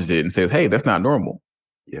challenges it and says, hey, that's not normal.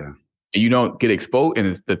 Yeah. And you don't get exposed.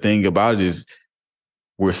 And the thing about it is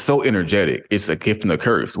we're so energetic. It's a gift and a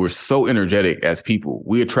curse. We're so energetic as people.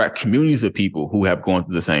 We attract communities of people who have gone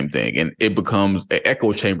through the same thing. And it becomes an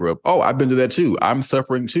echo chamber of, oh, I've been to that too. I'm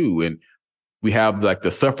suffering too. And we have like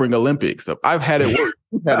the suffering Olympics of I've had it work.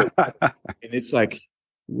 And it's like,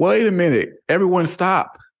 wait a minute, everyone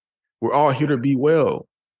stop. We're all here to be well.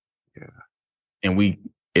 Yeah. And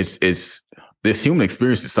it's this human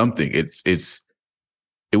experience is something.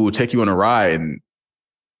 It will take you on a ride and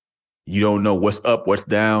you don't know what's up, what's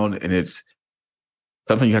down. And it's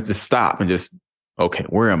something you have to stop and just, okay,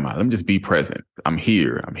 where am I? Let me just be present. I'm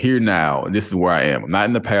here. I'm here now. And this is where I am. I'm not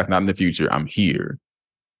in the past, not in the future. I'm here.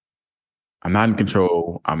 I'm not in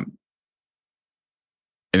control. And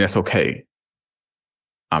that's okay.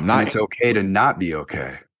 I'm not. And it's okay to not be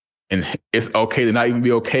okay. And it's okay to not even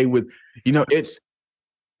be okay with,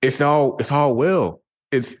 it's all well.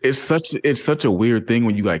 It's such a weird thing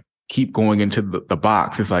when you like keep going into the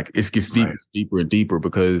box. It's like it gets deeper, deeper and deeper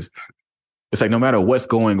because it's like no matter what's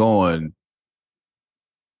going on,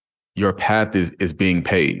 your path is being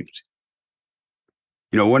paved.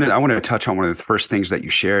 I want to touch on one of the first things that you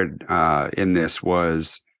shared in this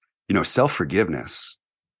was, self-forgiveness,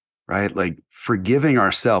 right? Like forgiving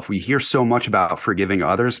ourselves. We hear so much about forgiving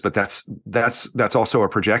others, but that's also a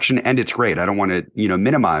projection, and it's great. I don't want to,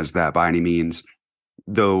 minimize that by any means,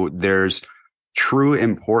 though there's true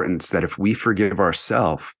importance that if we forgive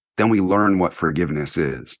ourselves, then we learn what forgiveness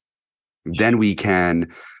is. Then we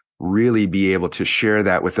can really be able to share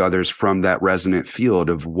that with others from that resonant field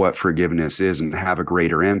of what forgiveness is and have a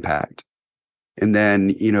greater impact. And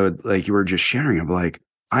then, like you were just sharing of like,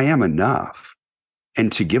 I am enough.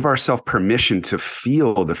 And to give ourselves permission to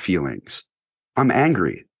feel the feelings. I'm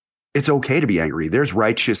angry. It's okay to be angry. There's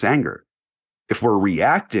righteous anger. If we're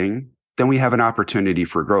reacting, then we have an opportunity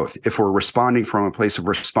for growth. If we're responding from a place of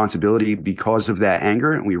responsibility because of that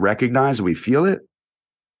anger and we recognize and we feel it,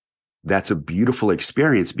 that's a beautiful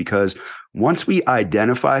experience because once we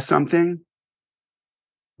identify something,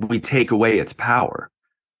 we take away its power.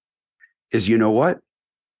 Is you know what?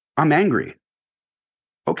 I'm angry.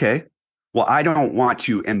 Okay. Well, I don't want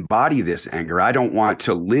to embody this anger. I don't want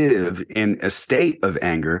to live in a state of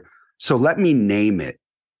anger. So let me name it.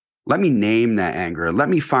 Let me name that anger. Let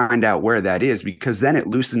me find out where that is, because then it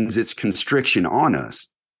loosens its constriction on us.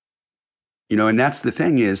 And that's the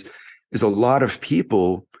thing is a lot of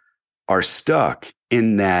people are stuck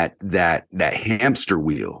in that hamster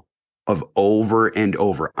wheel of over and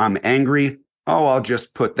over. I'm angry. Oh, I'll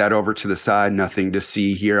just put that over to the side. Nothing to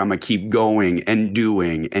see here. I'm going to keep going and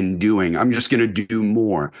doing and doing. I'm just going to do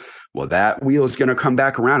more. Well, that wheel is going to come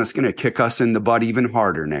back around. It's going to kick us in the butt even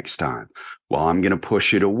harder next time. Well, I'm going to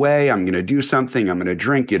push it away. I'm going to do something. I'm going to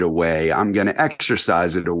drink it away. I'm going to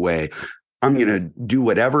exercise it away. I'm going to do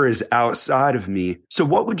whatever is outside of me. So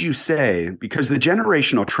what would you say? Because the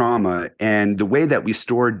generational trauma and the way that we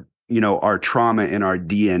stored, our trauma in our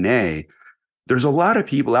DNA, there's a lot of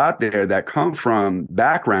people out there that come from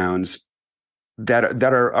backgrounds that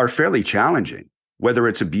are fairly challenging, whether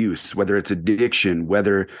it's abuse, whether it's addiction,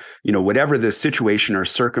 whether, whatever the situation or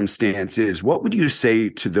circumstance is. What would you say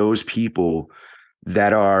to those people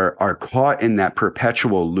that are caught in that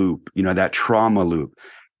perpetual loop, that trauma loop?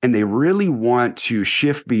 And they really want to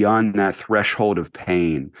shift beyond that threshold of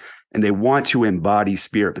pain, and they want to embody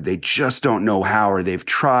spirit, but they just don't know how, or they've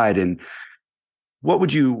tried. And what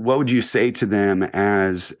would you say to them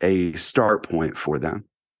as a start point for them?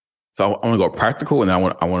 So I want to go practical, and I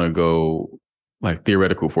want to go like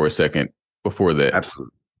theoretical for a second before that.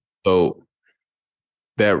 Absolutely. So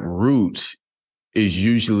that root is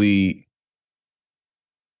usually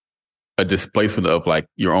a displacement of like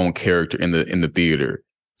your own character in the theater.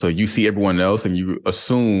 So you see everyone else and you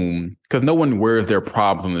assume, because no one wears their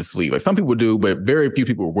problems on their sleeve. Like some people do, but very few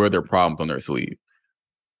people wear their problems on their sleeve.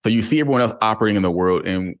 So you see everyone else operating in the world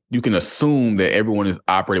and you can assume that everyone is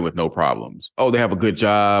operating with no problems. Oh, they have a good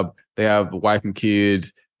job. They have a wife and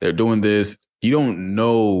kids. They're doing this. You don't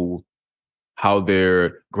know how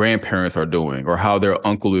their grandparents are doing or how their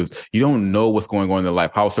uncle is. You don't know what's going on in their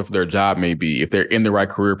life, how tough their job may be, if they're in the right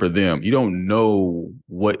career for them. You don't know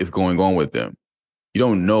what is going on with them. You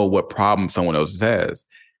don't know what problem someone else has.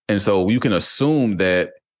 And so you can assume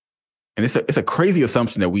that, and it's a crazy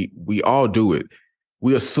assumption that we all do it.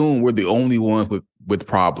 We assume we're the only ones with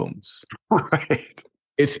problems. Right.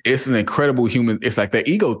 It's an incredible human. It's like that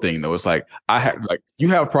ego thing, though. It's like you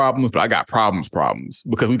have problems, but I got problems,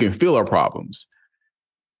 because we can feel our problems.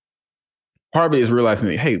 Part of it is realizing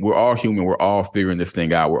that, hey, we're all human. We're all figuring this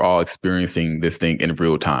thing out. We're all experiencing this thing in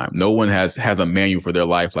real time. No one has a manual for their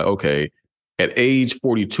life. Like, okay, at age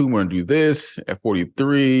 42, we're going to do this. At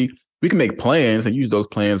 43, we can make plans, and usually those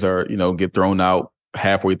plans are, get thrown out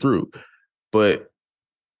halfway through. But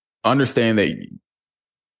understand that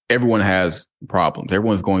everyone has problems.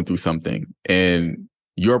 Everyone's going through something, and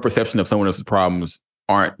your perception of someone else's problems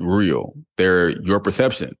aren't real. They're your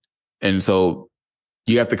perception. And so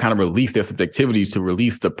you have to kind of release their subjectivity, to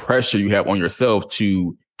release the pressure you have on yourself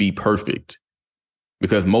to be perfect,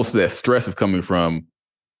 because most of that stress is coming from,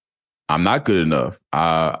 I'm not good enough.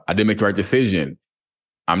 I didn't make the right decision.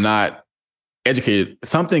 I'm not educated.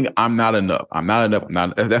 Something, I'm not enough. I'm not enough.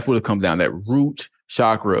 That's what it comes down. That root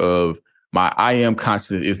chakra of my I am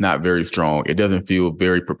consciousness is not very strong. It doesn't feel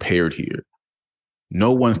very prepared here.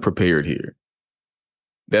 No one's prepared here.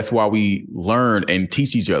 That's why we learn and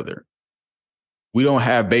teach each other. We don't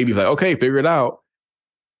have babies like, okay, figure it out.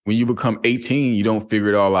 When you become 18, you don't figure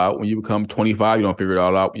it all out. When you become 25, you don't figure it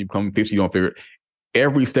all out. When you become 50, you don't figure it.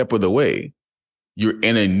 Every step of the way, you're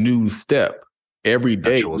in a new step. Every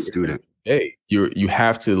day, actual student. You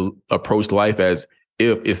have to approach life as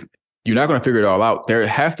if you're not going to figure it all out. There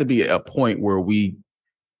has to be a point where we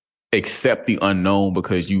accept the unknown,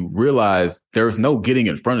 because you realize there's no getting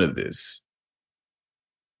in front of this.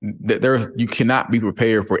 You cannot be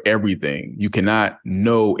prepared for everything. You cannot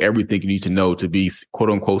know everything you need to know to be quote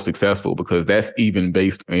unquote successful, because that's even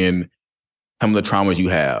based in some of the traumas you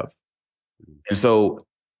have. And so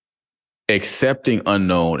accepting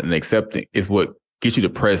unknown and accepting is what gets you to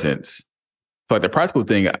presence. So like the practical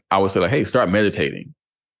thing, I would say like, hey, start meditating.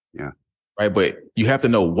 Yeah. Right. But you have to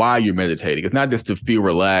know why you're meditating. It's not just to feel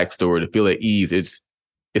relaxed or to feel at ease. It's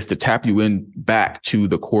to tap you in back to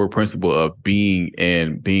the core principle of being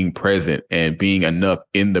present and being enough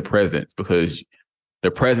in the presence, because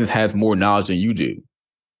the presence has more knowledge than you do.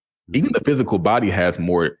 Even the physical body has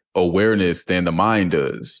more awareness than the mind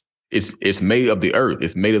does. It's made of the earth.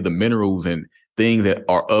 It's made of the minerals and things that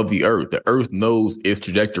are of the earth. The earth knows its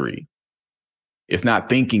trajectory. It's not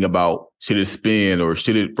thinking about, should it spin or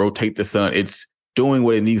should it rotate the sun? It's doing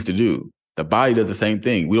what it needs to do. The body does the same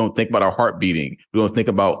thing. We don't think about our heart beating. We don't think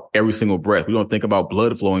about every single breath. We don't think about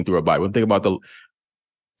blood flowing through our body. We don't think about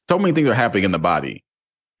so many things are happening in the body.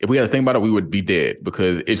 If we had to think about it, we would be dead,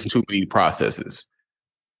 because it's too many processes.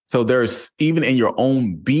 So there's, even in your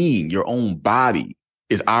own being, your own body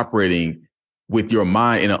is operating with your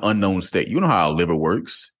mind in an unknown state. You know how a liver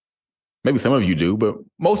works. Maybe some of you do, but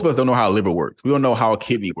most of us don't know how a liver works. We don't know how a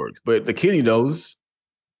kidney works, but the kidney knows.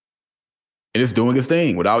 and it's doing its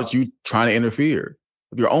thing without you trying to interfere.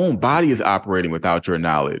 If your own body is operating without your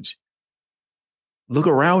knowledge, look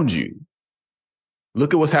around you.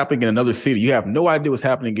 Look at what's happening in another city. You have no idea what's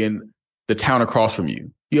happening in the town across from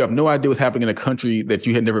you. You have no idea what's happening in a country that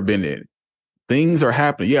you had never been in. Things are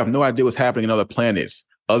happening. You have no idea what's happening in other planets,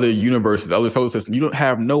 other universes, other solar systems. You don't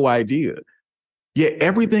have no idea. Yet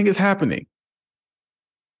everything is happening.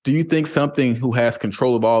 Do you think something who has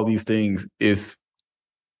control of all these things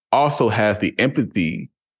also has the empathy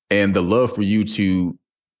and the love for you to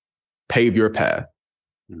pave your path?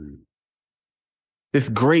 This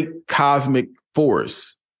great cosmic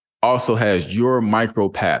force also has your micro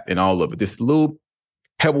path in all of it. This little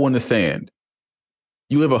pebble in the sand.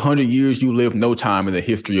 You live 100 years, you live no time in the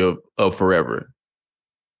history of forever.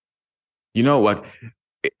 You know, like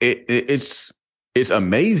it's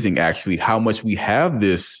amazing actually how much we have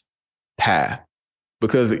this path,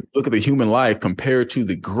 because look at the human life compared to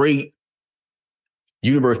the great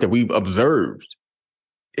universe that we've observed.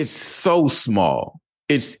 It's so small.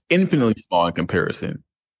 It's infinitely small in comparison.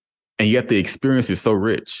 And yet the experience is so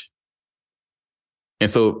rich. And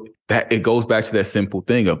so that it goes back to that simple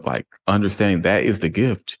thing of like understanding that is the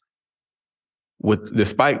gift.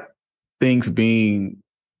 Despite things being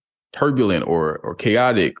turbulent or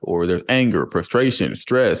chaotic, or there's anger, frustration,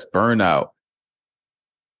 stress, burnout,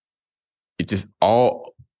 it just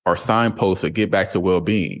all are signposts that get back to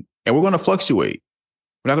well-being. And we're going to fluctuate.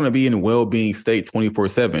 We're not going to be in a well-being state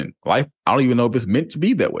 24/7. Life, I don't even know if it's meant to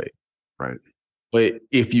be that way. Right. But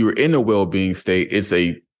if you're in a well-being state, it's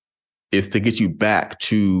to get you back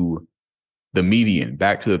to the median,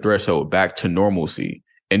 back to the threshold, back to normalcy,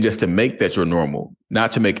 and just to make that your normal,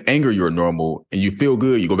 not to make anger your normal. And you feel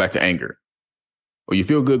good, you go back to anger. Or you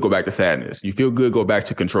feel good, go back to sadness. You feel good, go back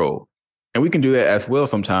to control. And we can do that as well.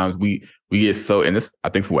 Sometimes we get so, and this, I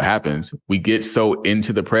think, is what happens. We get so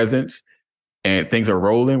into the presence and things are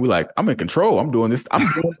rolling. We're like, I'm in control. I'm doing this. I'm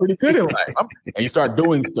doing pretty good in life. And you start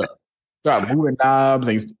doing stuff, start moving knobs,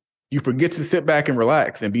 and you forget to sit back and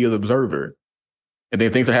relax and be an observer. And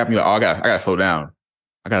then things are happening. You're like, oh, I gotta slow down.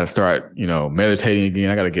 I gotta start, meditating again.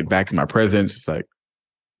 I gotta get back to my presence. It's like,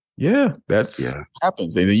 yeah,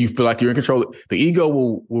 happens. And then you feel like you're in control. The ego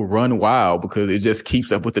will run wild because it just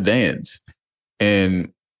keeps up with the dance.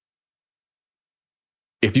 And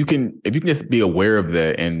if you can just be aware of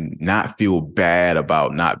that and not feel bad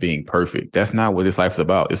about not being perfect, that's not what this life's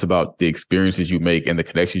about. It's about the experiences you make and the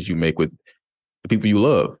connections you make with the people you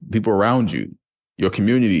love, people around you, your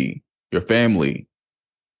community, your family.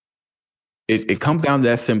 It comes down to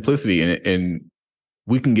that simplicity, and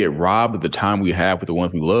we can get robbed of the time we have with the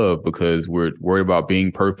ones we love because we're worried about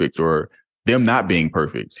being perfect or them not being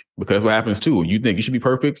perfect. Because what happens too, you think you should be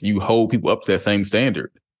perfect, you hold people up to that same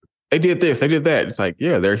standard. They did this, they did that. It's like,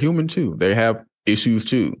 yeah, they're human too. They have issues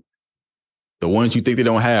too. The ones you think they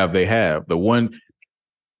don't have, they have.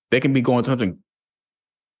 They can be going through something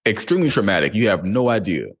extremely traumatic. You have no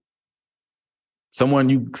idea. Someone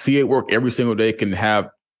you see at work every single day can have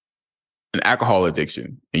an alcohol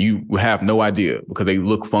addiction, and you would have no idea because they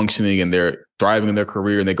look functioning and they're thriving in their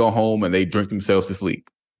career, and they go home and they drink themselves to sleep.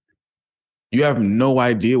 You have no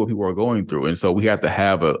idea what people are going through. And so we have to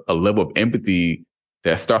have a level of empathy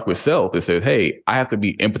that starts with self. That says, hey, I have to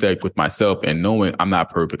be empathetic with myself and knowing I'm not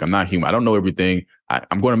perfect. I'm not human. I don't know everything.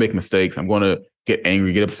 I'm going to make mistakes. I'm going to get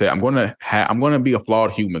angry, get upset. I'm going to be a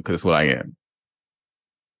flawed human because that's what I am.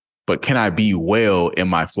 But can I be well in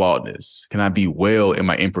my flawedness? Can I be well in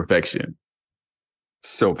my imperfection?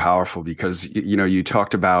 So powerful, because, you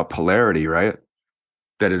talked about polarity, right?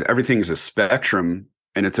 That is, everything's a spectrum,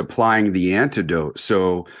 and it's applying the antidote.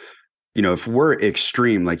 So, if we're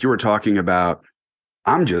extreme, like you were talking about,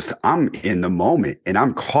 I'm in the moment, and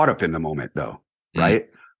I'm caught up in the moment though, right?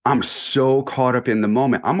 I'm so caught up in the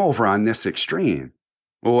moment. I'm over on this extreme.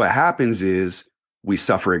 Well, what happens is we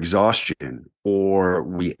suffer exhaustion, or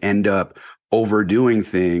we end up overdoing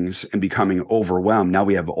things and becoming overwhelmed. Now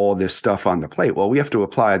we have all this stuff on the plate. Well, we have to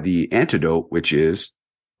apply the antidote, which is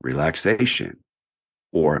relaxation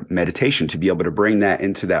or meditation, to be able to bring that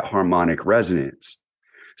into that harmonic resonance.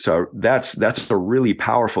 So that's a really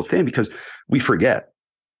powerful thing, because we forget,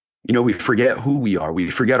 we forget who we are.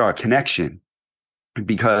 We forget our connection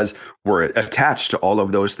because we're attached to all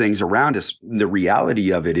of those things around us. The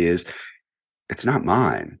reality of it is, it's not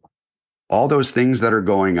mine. All those things that are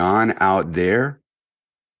going on out there,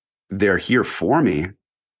 they're here for me,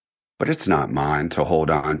 but it's not mine to hold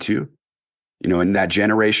on to. In that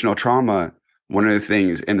generational trauma, one of the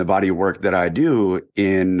things in the body work that I do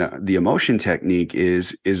in the emotion technique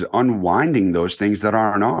is unwinding those things that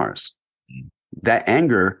aren't ours. That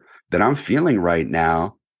anger that I'm feeling right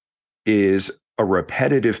now is a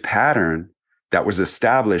repetitive pattern that was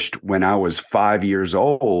established when I was 5 years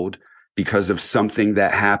old because of something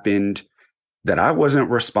that happened that I wasn't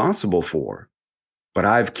responsible for. But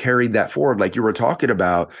I've carried that forward. Like you were talking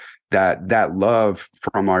about, that love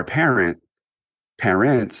from our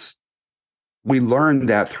parents, we learned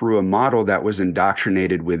that through a model that was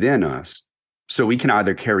indoctrinated within us. So we can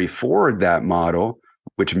either carry forward that model,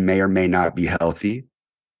 which may or may not be healthy,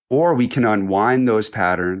 or we can unwind those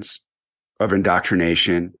patterns of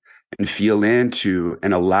indoctrination and feel into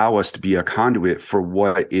and allow us to be a conduit for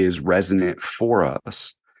what is resonant for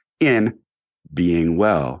us in being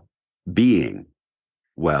well,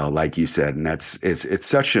 like you said. And it's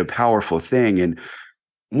such a powerful thing. And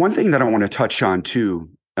one thing that I want to touch on too,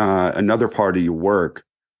 another part of your work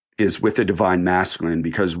is with the divine masculine,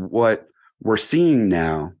 because what we're seeing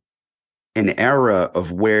now, an era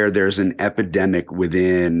of where there's an epidemic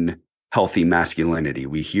within healthy masculinity.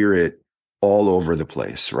 We hear it all over the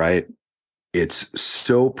place, right? It's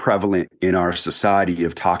so prevalent in our society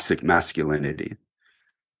of toxic masculinity.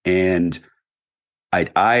 And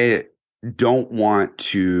I don't want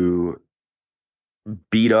to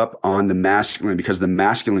beat up on the masculine, because the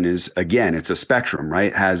masculine is, again, it's a spectrum,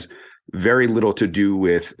 right? It has very little to do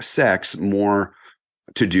with sex, more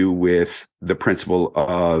to do with the principle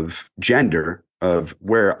of gender, of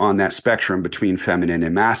where on that spectrum between feminine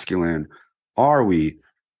and masculine are we.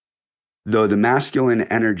 Though the masculine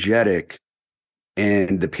energetic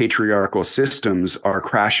and the patriarchal systems are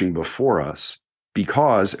crashing before us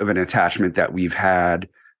because of an attachment that we've had,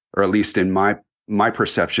 or at least in my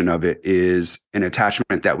perception of it, is an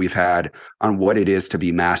attachment that we've had on what it is to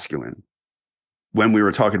be masculine. When we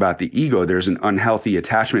were talking about the ego, there's an unhealthy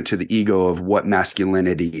attachment to the ego of what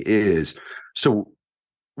masculinity is. So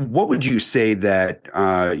what would you say that,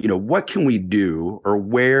 what can we do, or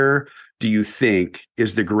where do you think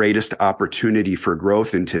is the greatest opportunity for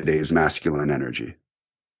growth in today's masculine energy?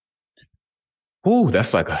 Ooh,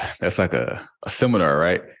 that's like a seminar,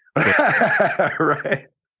 right? Right.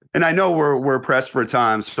 And I know we're pressed for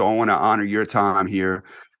time, so I want to honor your time here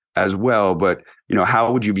as well. But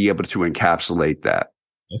how would you be able to encapsulate that?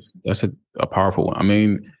 That's a powerful one. I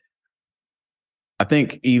mean, I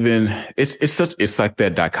think even it's like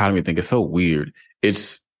that dichotomy thing. It's so weird.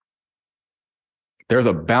 There's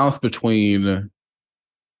a balance between,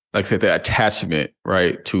 like I said, that attachment,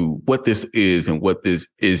 right, to what this is and what this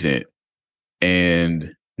isn't,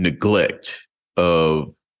 and neglect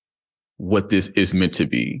of what this is meant to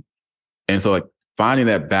be. And so, like, finding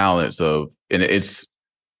that balance of, and it's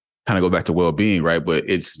kind of go back to well-being, right? But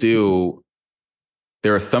it's still,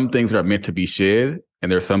 there are some things that are meant to be shed, and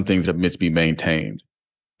there are some things that are meant to be maintained.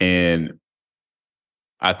 And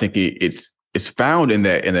I think it's found in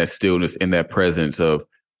that stillness, in that presence of,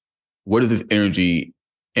 what is this energy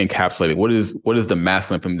encapsulated? What is the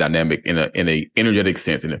masculine feminine dynamic in a energetic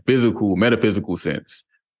sense, in a physical, metaphysical sense?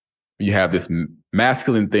 You have this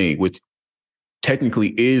masculine thing, which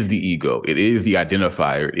technically is the ego. It is the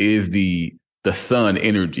identifier. It is the sun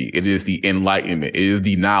energy. It is the enlightenment. It is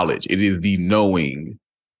the knowledge. It is the knowing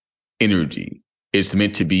energy. It's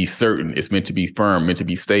meant to be certain. It's meant to be firm, meant to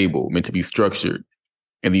be stable, meant to be structured.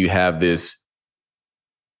 And then you have this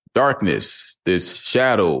darkness, this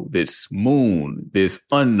shadow, this moon, this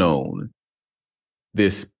unknown,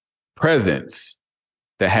 this presence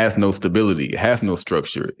that has no stability, it has no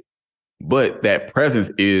structure. But that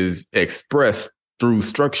presence is expressed through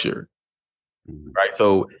structure, right?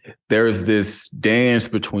 So there's this dance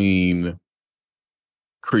between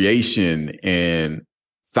creation and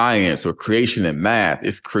science, or creation and math.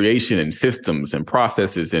 It's creation and systems and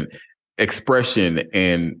processes and expression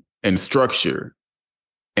and structure.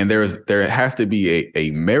 And there has to be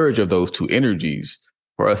a marriage of those two energies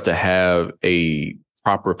for us to have a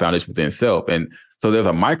proper foundation within self. And so there's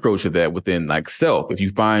a micro to that within, like, self. If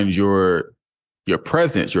you find your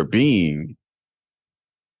presence, your being,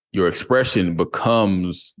 your expression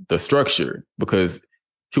becomes the structure, because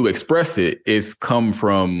to express it is come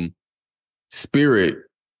from spirit.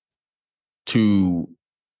 To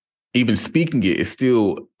even speaking it is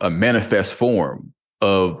still a manifest form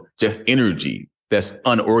of just energy that's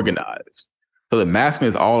unorganized. So the masculine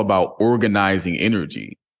is all about organizing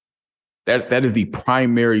energy. That is the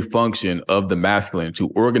primary function of the masculine, to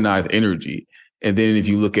organize energy. And then if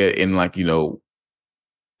you look at in, like,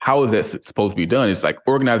 how is that supposed to be done? It's like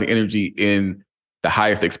organizing energy in the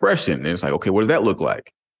highest expression. And it's like, okay, what does that look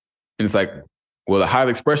like? And it's like, well, the highest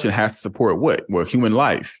expression has to support what? Well, human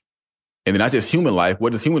life. And then not just human life.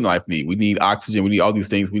 What does human life need? We need oxygen. We need all these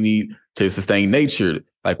things. We need to sustain nature.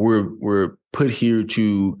 Like, we're put here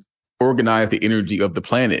to organize the energy of the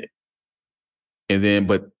planet. And then,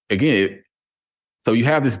 but again, So you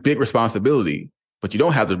have this big responsibility, but you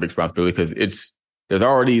don't have the big responsibility because there's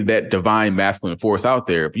already that divine masculine force out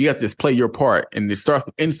there, but you have to just play your part, and it starts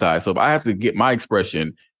inside. So if I have to get my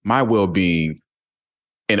expression, my well-being,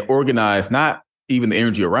 and organize not even the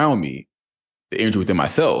energy around me, the energy within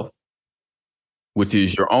myself, which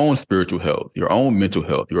is your own spiritual health, your own mental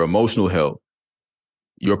health, your emotional health,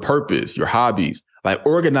 your purpose, your hobbies, like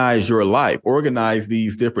organize your life, organize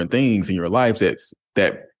these different things in your life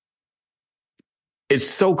that it's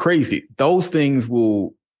so crazy. Those things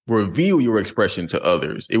will reveal your expression to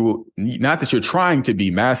others. It will, not that you're trying to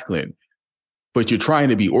be masculine, but you're trying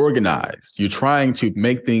to be organized. You're trying to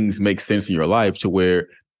make things make sense in your life to where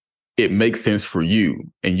it makes sense for you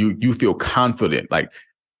and you feel confident. Like,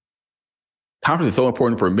 confidence is so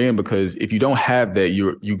important for men because if you don't have that,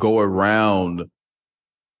 you go around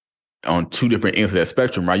on two different ends of that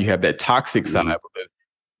spectrum, right? You have that toxic side. Because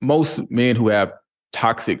most men who have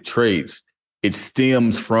toxic traits, it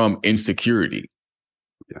stems from insecurity.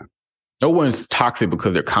 Yeah. No one's toxic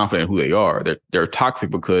because they're confident in who they are. They're toxic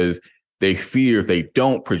because they fear if they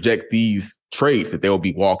don't project these traits that they'll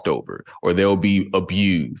be walked over or they'll be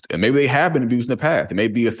abused. And maybe they have been abused in the past. It may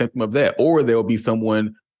be a symptom of that. Or there'll be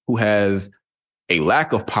someone who has a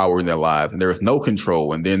lack of power in their lives and there's no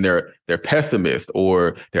control. And then they're pessimist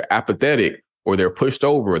or they're apathetic or they're pushed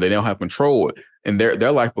over or they don't have control. And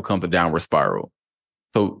their life becomes a downward spiral.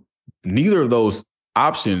 So neither of those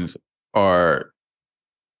options are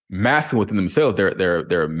masking within themselves.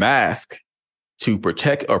 They're mask to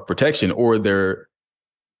protection, or their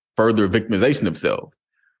further victimization of self.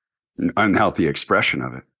 An unhealthy expression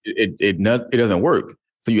of it. It doesn't work.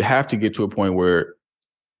 So you have to get to a point where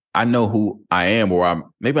I know who I am, or I'm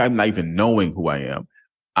not even knowing who I am.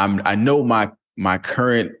 I know my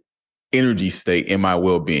current energy state and my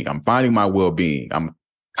well-being. I'm finding my well-being. I'm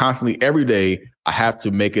constantly every day. I have to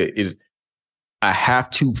make it. I have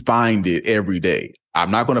to find it every day. I'm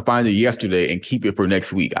not going to find it yesterday and keep it for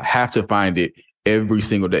next week. I have to find it every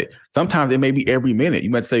single day. Sometimes it may be every minute. You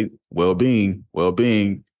might say well-being.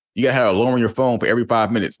 You got to have an alarm on your phone for every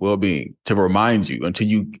 5 minutes, well-being, to remind you until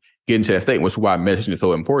you get into that state, which is why meditation is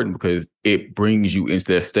so important, because it brings you into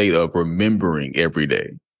that state of remembering every day.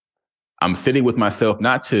 I'm sitting with myself,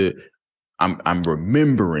 I'm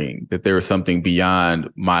remembering that there is something beyond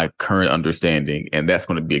my current understanding, and that's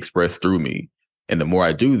going to be expressed through me. And the more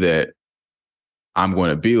I do that, I'm going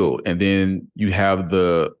to build. And then you have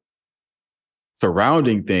the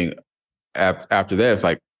surrounding thing after that. It's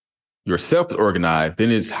like yourself is organized.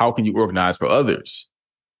 Then it's how can you organize for others?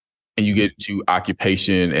 And you get to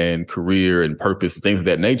occupation and career and purpose, things of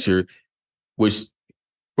that nature, which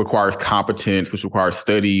requires competence, which requires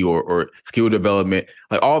study or skill development.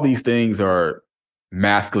 Like all these things are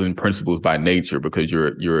masculine principles by nature because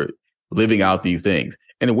you're living out these things.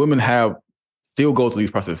 And the women still go through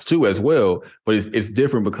these processes too as well, but it's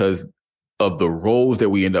different because of the roles that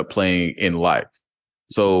we end up playing in life.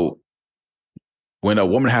 So when a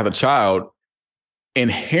woman has a child,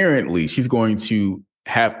 inherently she's going to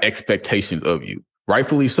have expectations of you,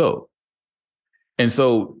 rightfully so. And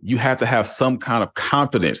so you have to have some kind of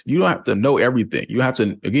confidence. You don't have to know everything. You have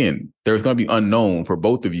to, again, there's going to be unknown for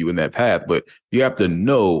both of you in that path, but you have to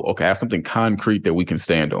know, okay, I have something concrete that we can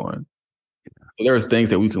stand on. So there's things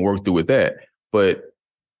that we can work through with that, but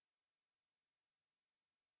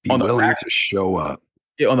be willing to show up.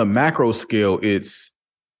 Yeah, on the macro scale, it's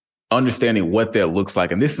understanding what that looks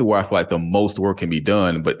like. And this is where I feel like the most work can be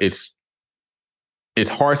done, but it's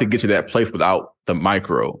hard to get to that place without the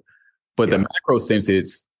micro. But the macro sense,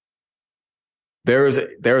 there's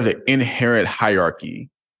an inherent hierarchy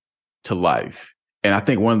to life. And I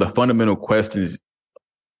think one of the fundamental questions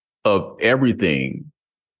of everything,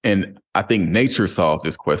 and I think nature solves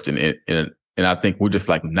this question, and I think we're just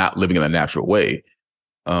like not living in a natural way.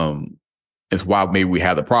 It's why maybe we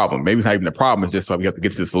have the problem. Maybe it's not even the problem. It's just why we have to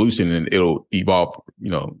get to the solution and it'll evolve,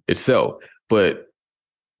 itself. But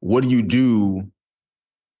what do you do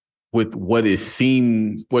with what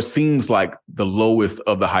seems like the lowest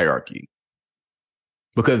of the hierarchy?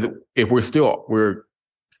 Because if we're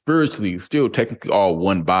spiritually still technically all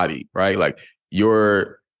one body, right? Like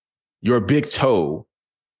your big toe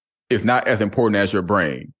is not as important as your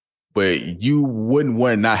brain, but you wouldn't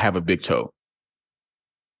want to not have a big toe.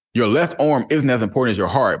 Your left arm isn't as important as your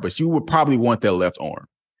heart, but you would probably want that left arm.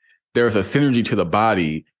 There's a synergy to the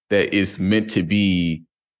body that is meant to be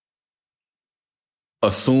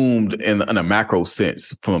assumed in a macro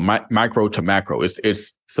sense, from a micro to macro.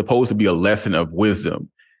 It's supposed to be a lesson of wisdom.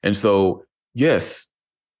 And so, yes,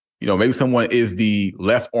 maybe someone is the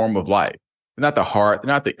left arm of life. They're not the heart,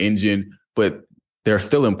 they're not the engine, but they're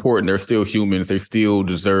still important. They're still humans. They still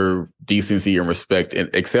deserve decency and respect, and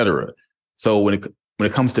et cetera. So when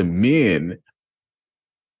it comes to men,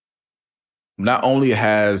 not only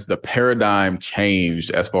has the paradigm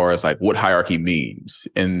changed as far as like what hierarchy means,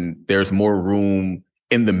 and there's more room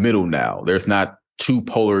in the middle now. There's not two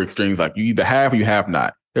polar extremes like you either have or you have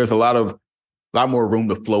not. There's a lot more room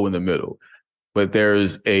to flow in the middle. But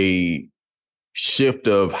there's a shift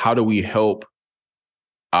of how do we help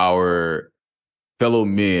our fellow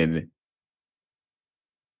men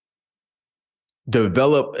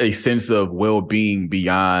develop a sense of well-being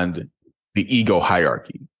beyond the ego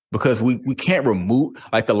hierarchy. Because we can't remove,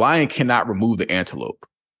 like the lion cannot remove the antelope,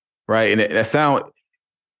 right? And it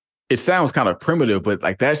sounds kind of primitive, but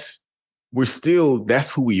like that's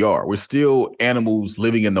who we are. We're still animals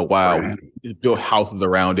living in the wild. Right. We build houses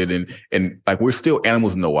around it, and like we're still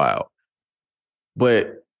animals in the wild.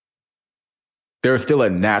 But there's still a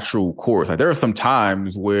natural course. Like there are some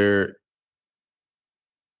times where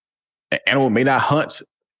an animal may not hunt,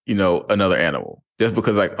 another animal just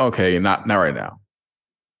because, like, okay, not right now.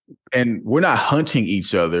 And we're not hunting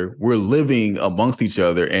each other. We're living amongst each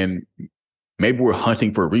other. And maybe we're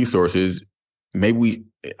hunting for resources. Maybe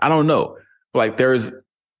I don't know. Like there's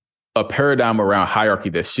a paradigm around hierarchy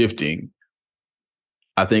that's shifting.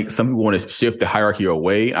 I think some people want to shift the hierarchy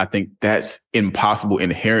away. I think that's impossible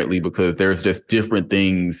inherently because there's just different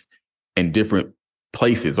things in different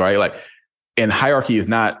places, right? Like, and hierarchy is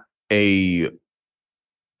not a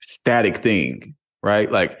static thing,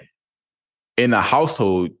 right? Like, in a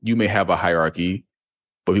household, you may have a hierarchy,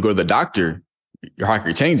 but if you go to the doctor, your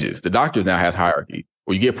hierarchy changes. The doctor now has hierarchy.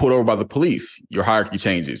 Or you get pulled over by the police, your hierarchy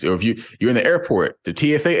changes. Or if you're in the airport, the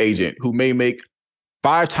TSA agent who may make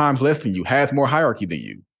 5 times less than you has more hierarchy than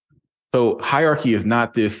you. So hierarchy is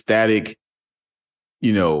not this static,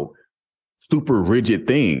 super rigid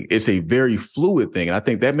thing. It's a very fluid thing. And I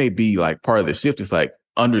think that may be like part of the shift. It's like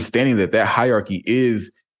understanding that hierarchy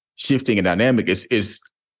is shifting and dynamic.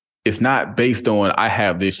 It's not based on I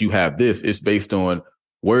have this, you have this. It's based on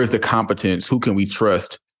where's the competence, who can we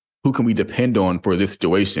trust, who can we depend on for this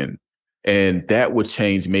situation. And that would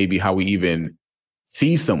change maybe how we even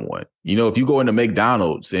see someone. If you go into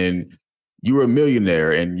McDonald's and you're a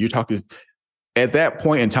millionaire and you're talking, at that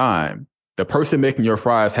point in time, the person making your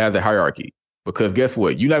fries has a hierarchy. Because guess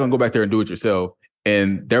what? You're not going to go back there and do it yourself.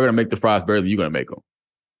 And they're going to make the fries better than you're going to make them.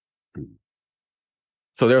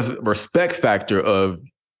 So there's a respect factor of,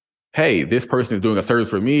 hey, this person is doing a service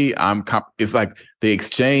for me. It's like the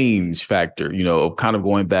exchange factor, of kind of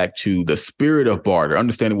going back to the spirit of barter,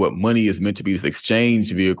 understanding what money is meant to be, this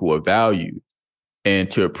exchange vehicle of value, and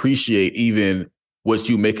to appreciate even what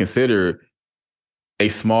you may consider a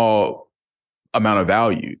small amount of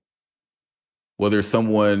value, whether it's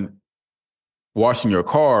someone washing your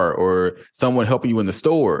car or someone helping you in the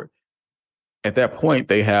store. At that point,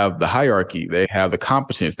 they have the hierarchy, they have the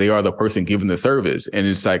competence, they are the person giving the service. And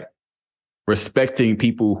it's like, respecting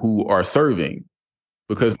people who are serving,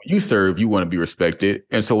 because when you serve, you want to be respected.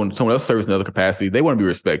 And so when someone else serves in another capacity, they want to be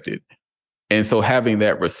respected. And so having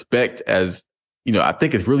that respect as, I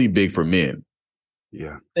think it's really big for men.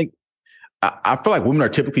 Yeah. I feel like women are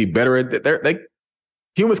typically better at that.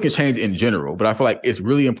 Humans can change in general, but I feel like it's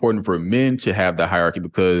really important for men to have the hierarchy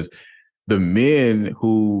because the men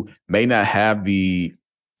who may not have the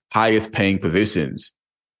highest paying positions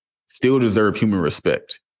still deserve human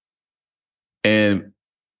respect. And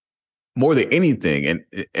more than anything, and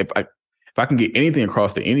if I can get anything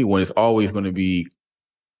across to anyone, it's always going to be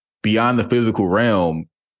beyond the physical realm.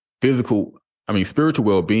 Spiritual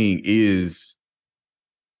well-being is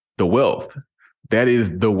the wealth. That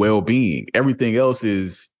is the well-being. Everything else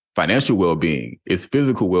is financial well-being. It's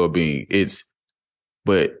physical well-being.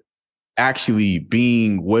 But actually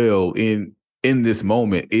being well in this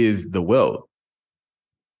moment is the wealth.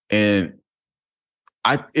 And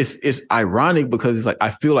it's ironic because it's like, I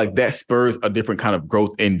feel like that spurs a different kind of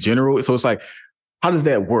growth in general. So it's like, how does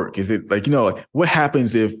that work? Is it like, what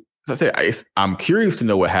happens if, as I say, I'm curious to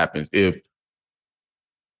know what happens if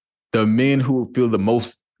the men who feel the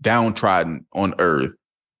most downtrodden on earth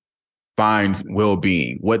find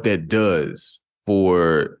well-being, what that does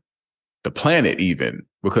for the planet even,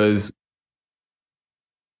 because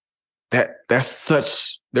there's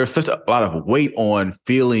such a lot of weight on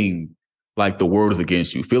feeling like the world is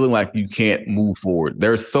against you, feeling like you can't move forward.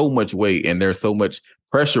 There's so much weight and there's so much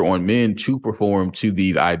pressure on men to perform to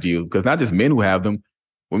these ideals, because not just men who have them,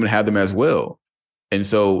 women have them as well. And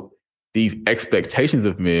so these expectations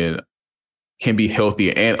of men can be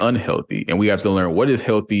healthy and unhealthy. And we have to learn what is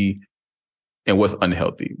healthy and what's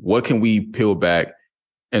unhealthy. What can we peel back?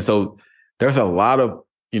 And so there's a lot of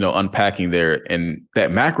unpacking there. And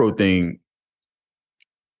that macro thing,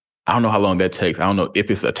 I don't know how long that takes. I don't know if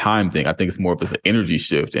it's a time thing. I think it's more of an energy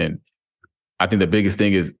shift. And I think the biggest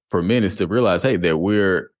thing is for men is to realize, hey, that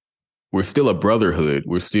we're still a brotherhood.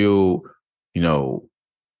 We're still,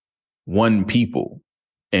 one people,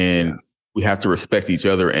 and we have to respect each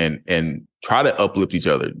other and try to uplift each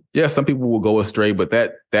other. Yeah, some people will go astray, but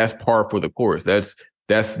that's par for the course.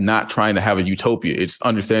 That's not trying to have a utopia. It's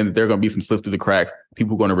understanding that there are going to be some slips through the cracks.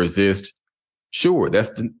 People are going to resist. Sure,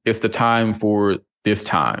 it's the time for this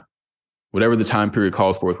time. Whatever the time period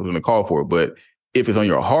calls for, it's going to call for. But if it's on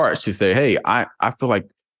your heart to say, hey, I feel like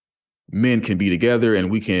men can be together and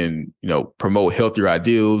we can, promote healthier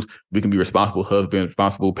ideals. We can be responsible husbands,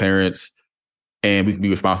 responsible parents, and we can be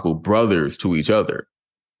responsible brothers to each other.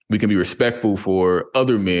 We can be respectful for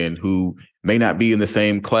other men who may not be in the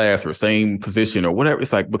same class or same position or whatever.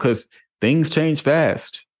 It's like, because things change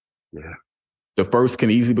fast. Yeah. The first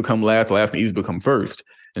can easily become last, the last can easily become first.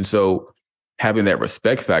 And so having that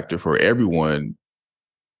respect factor for everyone,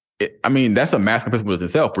 that's a masculine principle in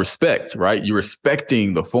itself. Respect, right? You're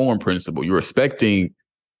respecting the form principle. You're respecting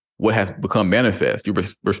what has become manifest. You're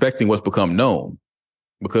respecting what's become known,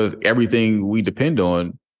 because everything we depend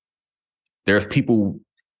on, there's people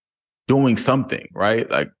doing something, right?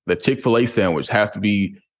 Like the Chick-fil-A sandwich has to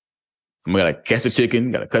be, someone got to catch the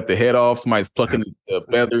chicken, got to cut the head off. Somebody's plucking the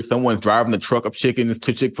feathers. Someone's driving the truck of chickens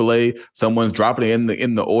to Chick-fil-A. Someone's dropping it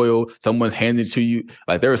in the oil. Someone's handing it to you.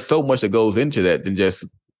 Like there's so much that goes into that than just.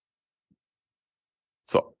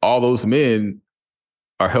 So all those men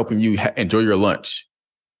are helping you enjoy your lunch.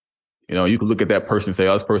 You can look at that person and say,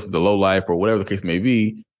 oh, this person's a low life or whatever the case may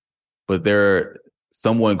be, but they're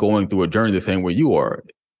someone going through a journey the same way you are.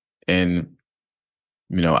 And,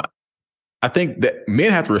 I think that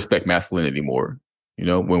men have to respect masculinity more.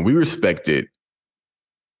 When we respect it,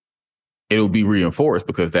 it'll be reinforced,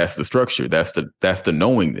 because that's the structure. That's the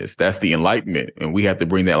knowingness. That's the enlightenment. And we have to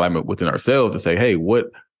bring that enlightenment within ourselves to say, hey, what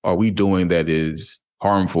are we doing that is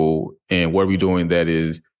harmful, and what are we doing that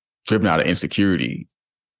is driven out of insecurity?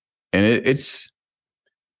 And it's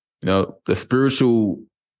the spiritual,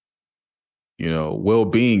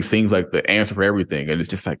 well-being seems like the answer for everything. And it's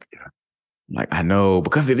just like I know,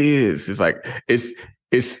 because it is. It's like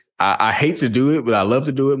I hate to do it, but I love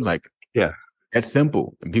to do it. I'm like, yeah, that's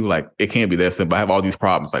simple. And people are like, it can't be that simple. I have all these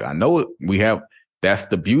problems. Like, I know we have. That's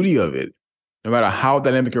the beauty of it. No matter how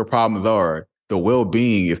dynamic your problems are, the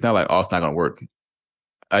well-being, it's not like, oh, it's not going to work.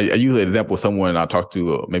 I use an example of someone I talked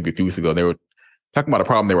to maybe a few weeks ago. They were talking about a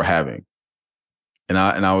problem they were having. And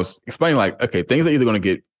I was explaining, like, okay, things are either going to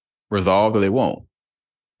get resolved or they won't.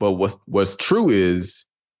 But what's true is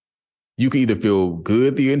you can either feel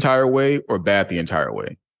good the entire way or bad the entire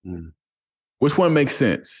way. Mm. Which one makes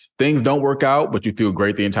sense? Things don't work out, but you feel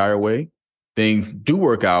great the entire way. Things do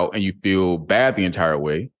work out and you feel bad the entire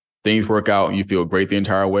way. Things work out and you feel great the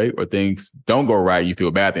entire way, or things don't go right, you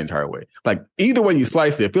feel bad the entire way. Like either way you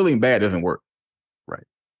slice it, feeling bad doesn't work. Right.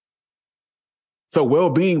 So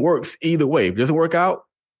well-being works either way. If it doesn't work out,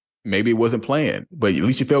 maybe it wasn't planned, but at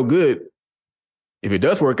least you felt good. If it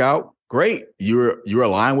does work out, great. You're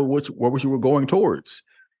aligned with what you were going towards.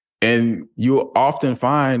 And you often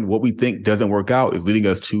find what we think doesn't work out is leading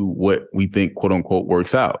us to what we think, quote unquote,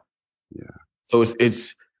 works out. Yeah. So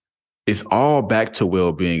it's all back to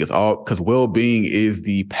well-being. It's all because well-being is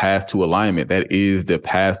the path to alignment. That is the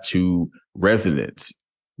path to resonance.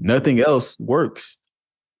 Nothing else works.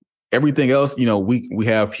 Everything else, we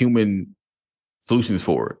have human solutions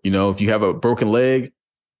for. If you have a broken leg,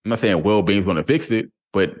 I'm not saying well-being is going to fix it,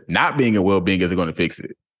 but not being in well-being isn't going to fix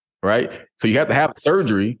it, right? So you have to have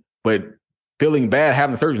surgery, but feeling bad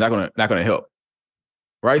having surgery is not going to help,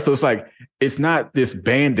 right? So it's like, it's not this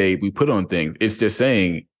Band-Aid we put on things. It's just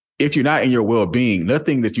saying, if you're not in your well-being,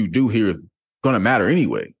 nothing that you do here is going to matter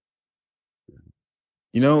anyway.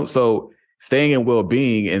 So staying in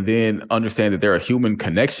well-being, and then understand that there are human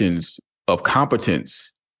connections of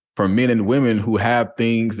competence for men and women who have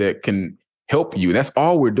things that can help you. That's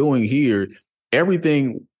all we're doing here.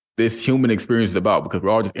 Everything this human experience is about, because we're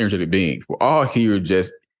all just energetic beings. We're all here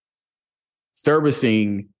just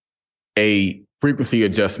servicing a frequency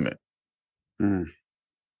adjustment. Mm.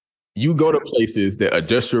 You go to places that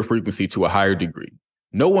adjust your frequency to a higher degree.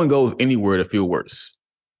 No one goes anywhere to feel worse.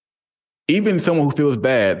 Even someone who feels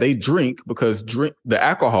bad, they drink because the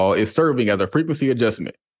alcohol is serving as a frequency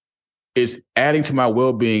adjustment. It's adding to my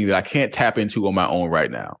well-being that I can't tap into on my own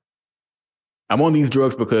right now. I'm on these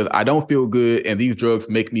drugs because I don't feel good, and these drugs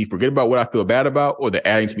make me forget about what I feel bad about, or they're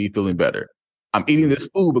adding to me feeling better. I'm eating this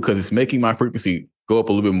food because it's making my frequency go up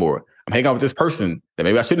a little bit more. I'm hanging out with this person that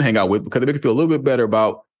maybe I shouldn't hang out with because they make me feel a little bit better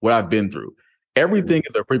about what I've been through. Everything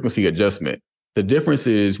is a frequency adjustment. The difference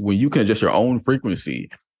is when you can adjust your own frequency,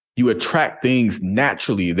 you attract things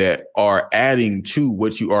naturally that are adding to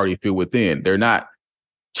what you already feel within. They're not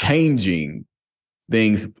changing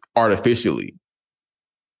things artificially.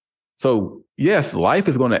 So yes, life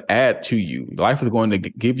is going to add to you. Life is going to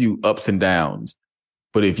give you ups and downs.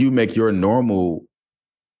 But if you make your normal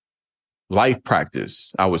life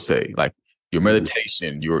practice, I would say, like your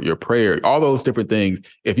meditation, your prayer, all those different things,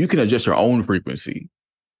 if you can adjust your own frequency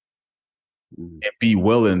and be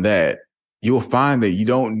well in that, you'll find that you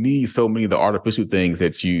don't need so many of the artificial things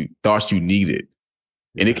that you thought you needed.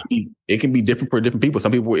 And it can be different for different people.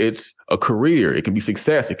 Some people, it's a career. It can be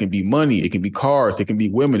success. It can be money. It can be cars. It can be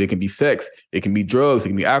women. It can be sex. It can be drugs. It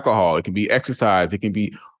can be alcohol. It can be exercise. It can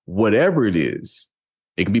be whatever it is.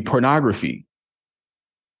 It can be pornography.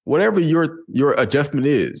 Whatever your adjustment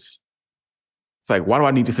is, it's like, why do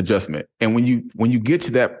I need this adjustment? And when you get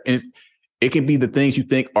to that, and it can be the things you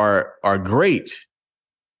think are great.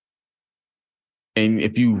 And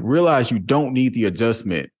if you realize you don't need the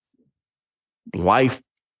adjustment, life,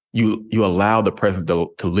 you allow the present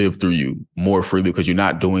to live through you more freely because you're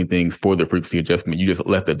not doing things for the frequency adjustment. You just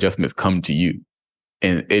let the adjustments come to you.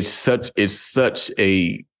 And it's such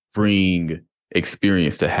a freeing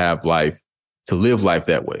experience to have life, to live life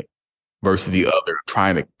that way versus the other,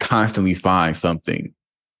 trying to constantly find something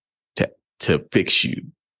to fix you,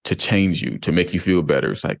 to change you, to make you feel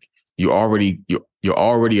better. It's like you're already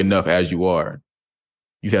enough as you are.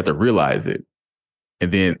 You just have to realize it.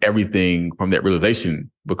 And then everything from that realization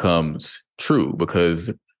becomes true because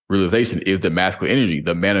realization is the masculine energy,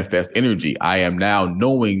 the manifest energy. I am now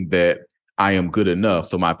knowing that I am good enough.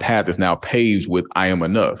 So my path is now paved with I am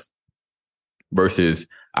enough versus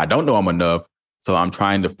I don't know I'm enough. So I'm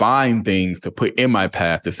trying to find things to put in my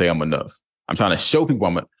path to say I'm enough. I'm trying to show people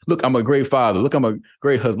I'm a great father. Look, I'm a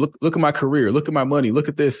great husband. Look at my career. Look at my money. Look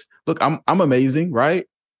at this. Look, I'm amazing, right?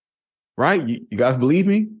 Right? You guys believe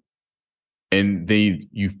me? And then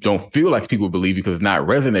you don't feel like people believe you because it's not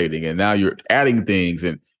resonating. And now you're adding things.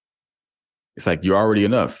 And it's like, you're already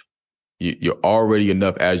enough. You're already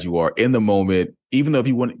enough as you are in the moment. Even though if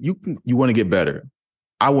you want to get better.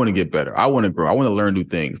 I want to get better. I want to grow. I want to learn new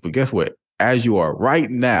things. But guess what? As you are right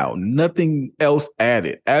now, nothing else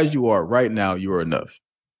added. As you are right now, you're enough.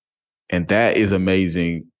 And that is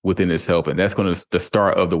amazing within itself. And that's going to the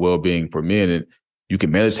start of the well-being for men. And you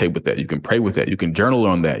can meditate with that. You can pray with that. You can journal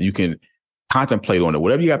on that. You can contemplate on it,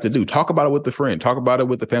 whatever you have to do. Talk about it with a friend. Talk about it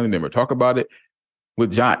with a family member. Talk about it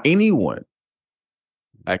with John, anyone.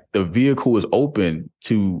 Like the vehicle is open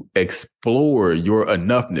to explore your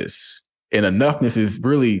enoughness. And enoughness is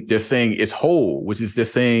really just saying it's whole, which is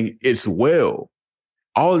just saying it's well.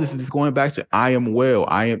 All of this is just going back to I am well.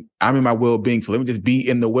 I'm in my well-being. So let me just be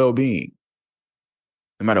in the well-being.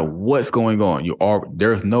 No matter what's going on,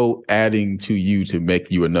 there's no adding to you to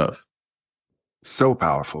make you enough. So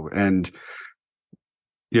powerful. And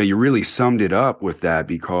you really summed it up with that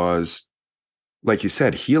because, like you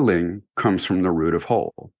said, healing comes from the root of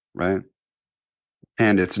whole, right?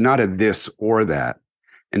 And it's not a this or that.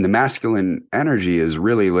 And the masculine energy is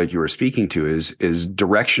really, like you were speaking to, is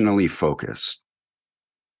directionally focused.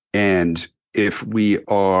 And if we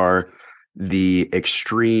are the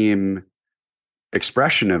extreme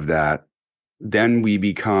expression of that, then we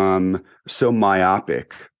become so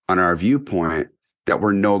myopic on our viewpoint that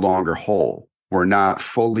we're no longer whole. We're not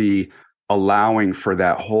fully allowing for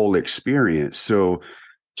that whole experience. So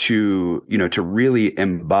to really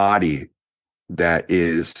embody that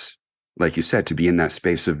is, like you said, to be in that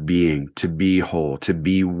space of being, to be whole, to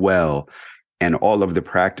be well. And all of the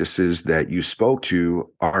practices that you spoke to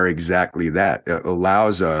are exactly that. It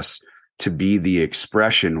allows us to be the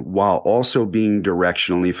expression while also being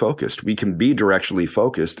directionally focused. We can be directionally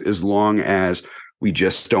focused as long as we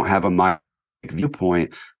just don't have a myopic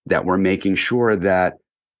viewpoint, that we're making sure that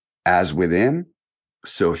as within,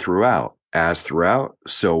 so throughout, as throughout,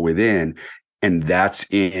 so within. And that's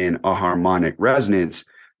in a harmonic resonance.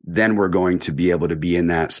 Then we're going to be able to be in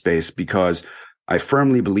that space, because I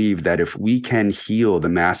firmly believe that if we can heal the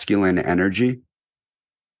masculine energy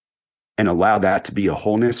and allow that to be a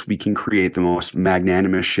wholeness, we can create the most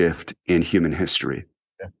magnanimous shift in human history.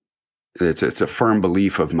 Yeah. It's a firm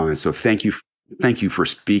belief of mine. So thank you for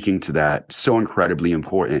speaking to that. So incredibly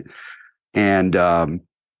important. And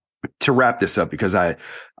to wrap this up, because I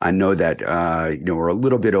know that we're a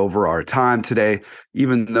little bit over our time today,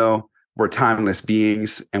 even though we're timeless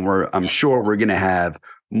beings, and I'm sure we're going to have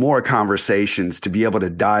more conversations to be able to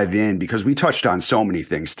dive in, because we touched on so many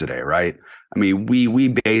things today, right? I mean, we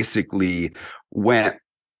basically went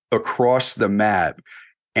across the map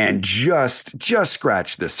and just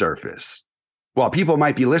scratched the surface. While people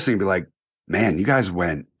might be listening, be like, man, you guys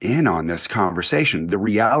went in on this conversation. The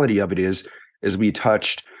reality of it is we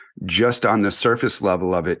touched just on the surface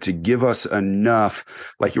level of it to give us enough,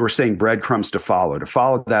 like you were saying, breadcrumbs to follow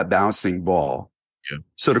that bouncing ball. Yeah.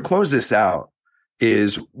 So to close this out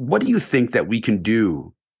is, what do you think that we can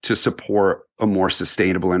do to support a more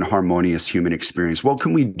sustainable and harmonious human experience? What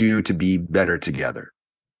can we do to be better together?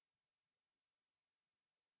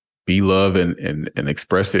 Be love and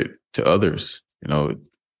express it to others. You know,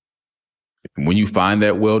 when you find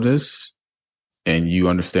that wellness and you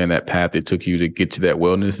understand that path it took you to get to that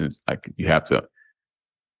wellness, and it's like you have to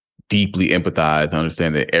deeply empathize and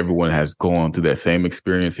understand that everyone has gone through that same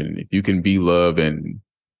experience. And if you can be love and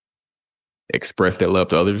express that love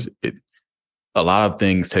to others, a lot of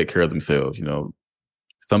things take care of themselves. You know,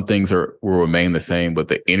 some things will remain the same, but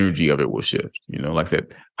the energy of it will shift. You know, like I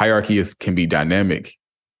said, hierarchy can be dynamic.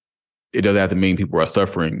 It doesn't have to mean people are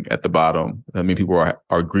suffering at the bottom. It doesn't mean people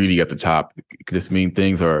are greedy at the top. It could just mean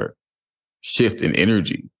things are shift in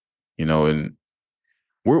energy, you know, and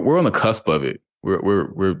we're on the cusp of it.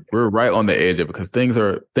 We're right on the edge of it, because things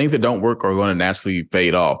that don't work are going to naturally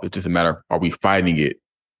fade off. It's just a matter of, are we fighting it?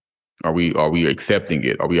 Are we accepting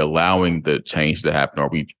it? Are we allowing the change to happen? Are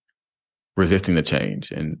we resisting the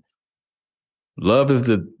change? And love is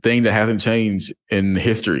the thing that hasn't changed in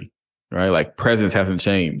history, right? Like presence hasn't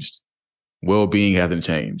changed. Well-being hasn't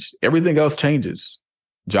changed. Everything else changes.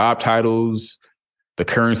 Job titles, the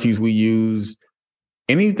currencies we use,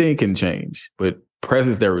 anything can change, but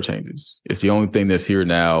presence never changes. It's the only thing that's here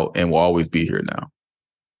now and will always be here now.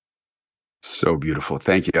 So beautiful.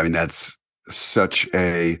 Thank you. I mean, that's such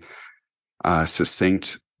a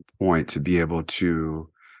succinct point to be able to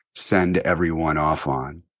send everyone off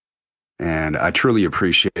on. And I truly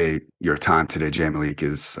appreciate your time today, J. Malik.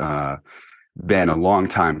 It's been a long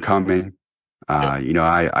time coming. You know,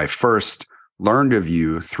 I first learned of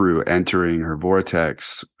you through entering her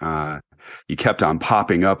vortex. You kept on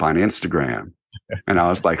popping up on Instagram. And I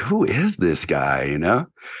was like, who is this guy, you know?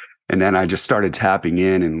 And then I just started tapping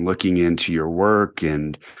in and looking into your work.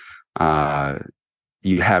 And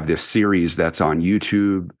you have this series that's on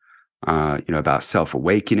YouTube, you know, about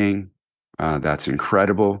self-awakening. That's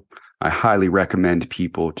incredible. I highly recommend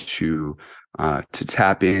people to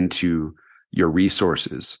tap into your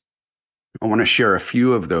resources. I want to share a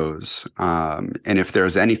few of those. And if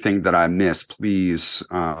there's anything that I miss, please,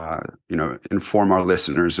 you know, inform our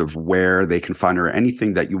listeners of where they can find her, or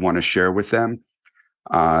anything that you want to share with them.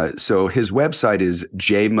 So his website is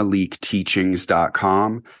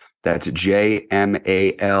jmalikteachings.com. That's JMALIK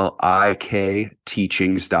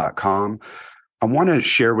teachings.com. I want to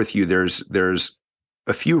share with you, there's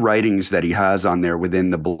a few writings that he has on there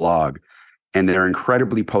within the blog, and they're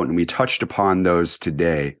incredibly potent. We touched upon those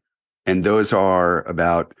today. And those are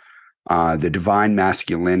about the divine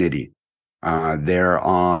masculinity. They're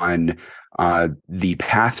on the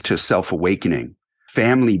path to self-awakening,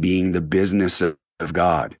 family being the business of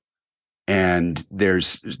God. And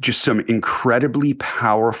there's just some incredibly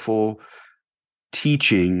powerful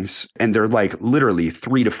teachings, and they're like literally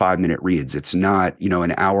 3 to 5 minute reads. It's not, you know,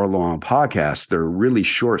 an hour-long podcast. They're really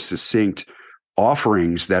short, succinct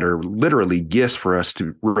offerings that are literally gifts for us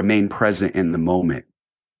to remain present in the moment.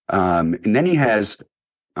 And then he has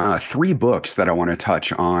 3 books that I want to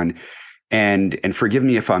touch on, and forgive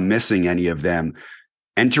me if I'm missing any of them.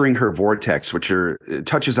 Entering Her Vortex, which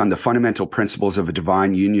touches on the fundamental principles of a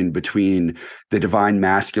divine union between the divine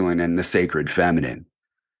masculine and the sacred feminine,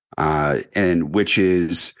 and which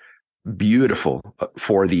is beautiful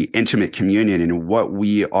for the intimate communion and what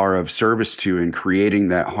we are of service to in creating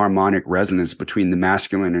that harmonic resonance between the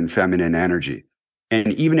masculine and feminine energy.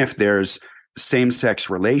 And even if there's same-sex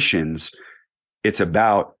relations, it's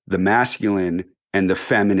about the masculine and the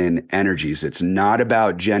feminine energies. It's not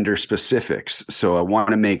about gender specifics. So I want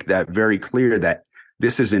to make that very clear, that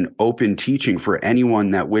this is an open teaching for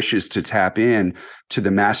anyone that wishes to tap in to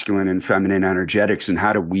the masculine and feminine energetics and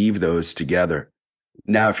how to weave those together.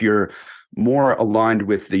 Now, if you're more aligned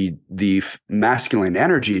with the masculine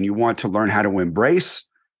energy and you want to learn how to embrace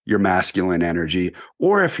your masculine energy,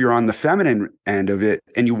 or if you're on the feminine end of it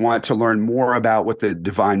and you want to learn more about what the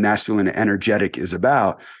divine masculine energetic is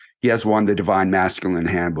about, he has one, the Divine Masculine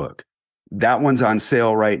Handbook. That one's on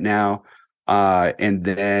sale right now. And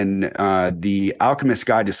then the Alchemist's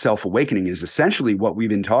Guide to Self-Awakening is essentially what we've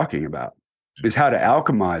been talking about, is how to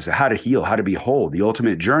alchemize, how to heal, how to be whole, the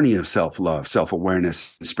ultimate journey of self-love,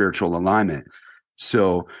 self-awareness, and spiritual alignment.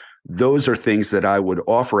 So those are things that I would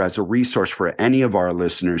offer as a resource for any of our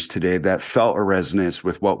listeners today that felt a resonance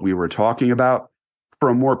with what we were talking about. For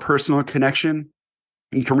a more personal connection,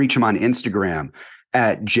 you can reach him on Instagram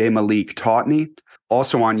at J Malik Taught Me.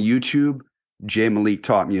 Also on YouTube, J Malik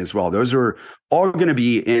Taught Me as well. Those are all going to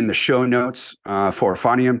be in the show notes for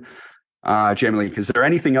finding him. J Malik, is there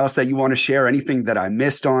anything else that you want to share? Anything that I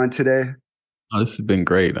missed on today? Oh, this has been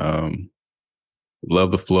great.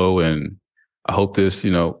 Love the flow, and I hope this,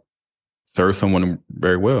 serves someone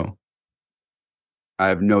very well. I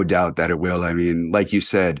have no doubt that it will. I mean, like you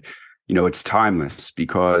said, it's timeless,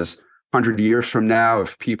 because 100 years from now,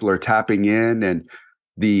 if people are tapping in and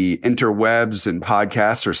the interwebs and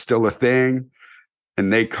podcasts are still a thing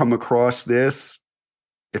and they come across this,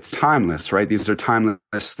 it's timeless, right? These are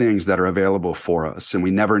timeless things that are available for us. And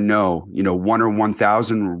we never know, 1 or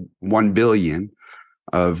 1,000, 1 billion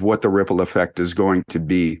of what the ripple effect is going to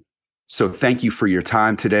be. So thank you for your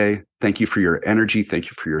time today. Thank you for your energy. Thank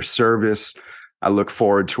you for your service. I look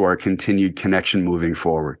forward to our continued connection moving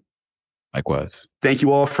forward. Likewise. Thank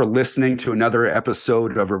you all for listening to another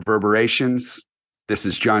episode of Reverberations. This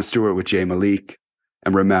is John Stewart with J Malik.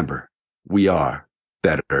 And remember, we are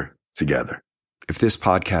better together. If this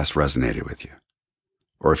podcast resonated with you,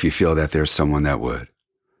 or if you feel that there's someone that would,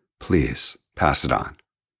 please pass it on.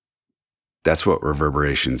 That's what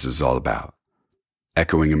Reverberations is all about.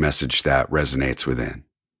 Echoing a message that resonates within.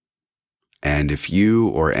 And if you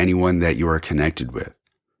or anyone that you are connected with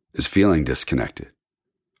is feeling disconnected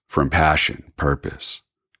from passion, purpose,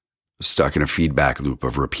 stuck in a feedback loop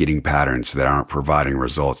of repeating patterns that aren't providing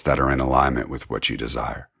results that are in alignment with what you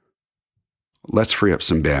desire, let's free up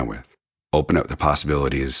some bandwidth, open up the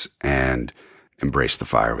possibilities, and embrace the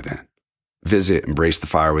fire within. Visit Embrace the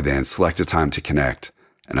Fire Within, select a time to connect,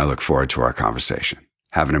 and I look forward to our conversation.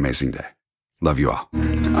 Have an amazing day. Love you all. All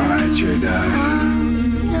right, J-Dad.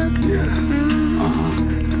 Yeah.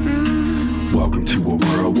 Welcome to a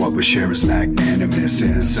world, what we share is magnanimous.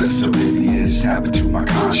 Ancestor lineage, tap into my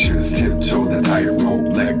conscience. Tiptoe the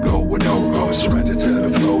tightrope, let go with no go. Surrender to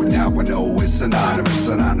the flow, now I know it's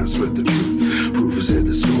synonymous with the truth. Proof is in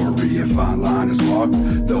the story, a fine line is walked,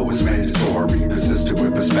 though it's mandatory. Consistent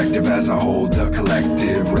with perspective as I hold the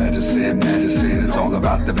collective. Reticent medicine, it's all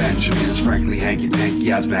about the Benjamins. Frankly, hanky-panky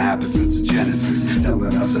has been happening since the Genesis.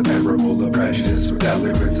 Telling us a parable of prejudice with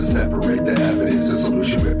eloquence to separate the evidence. A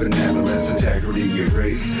solution with benevolence, integrity and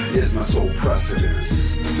grace is my sole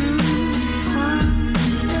precedence.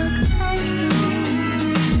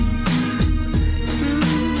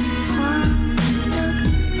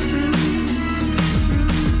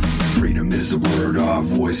 Is a word, our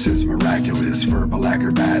voice is miraculous. Verbal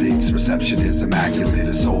acrobatics, reception is immaculate.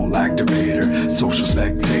 A soul activator, social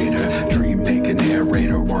spectator, dream maker,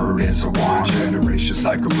 narrator. Word is a wand, generation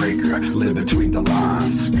cycle breaker. Live between the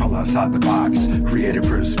lines, call outside the box. Create a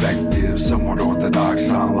perspective, somewhat orthodox.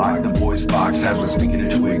 Unlock the voice box as we're speaking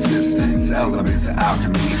into existence. Elements of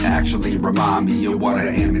alchemy actually remind me of what I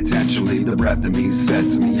am intentionally. The breath of me said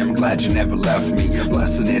to me, I'm glad you never left me. A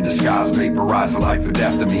blessing in disguise, vaporize the life or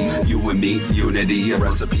death of me. You and me, unity, a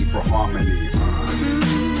recipe for harmony.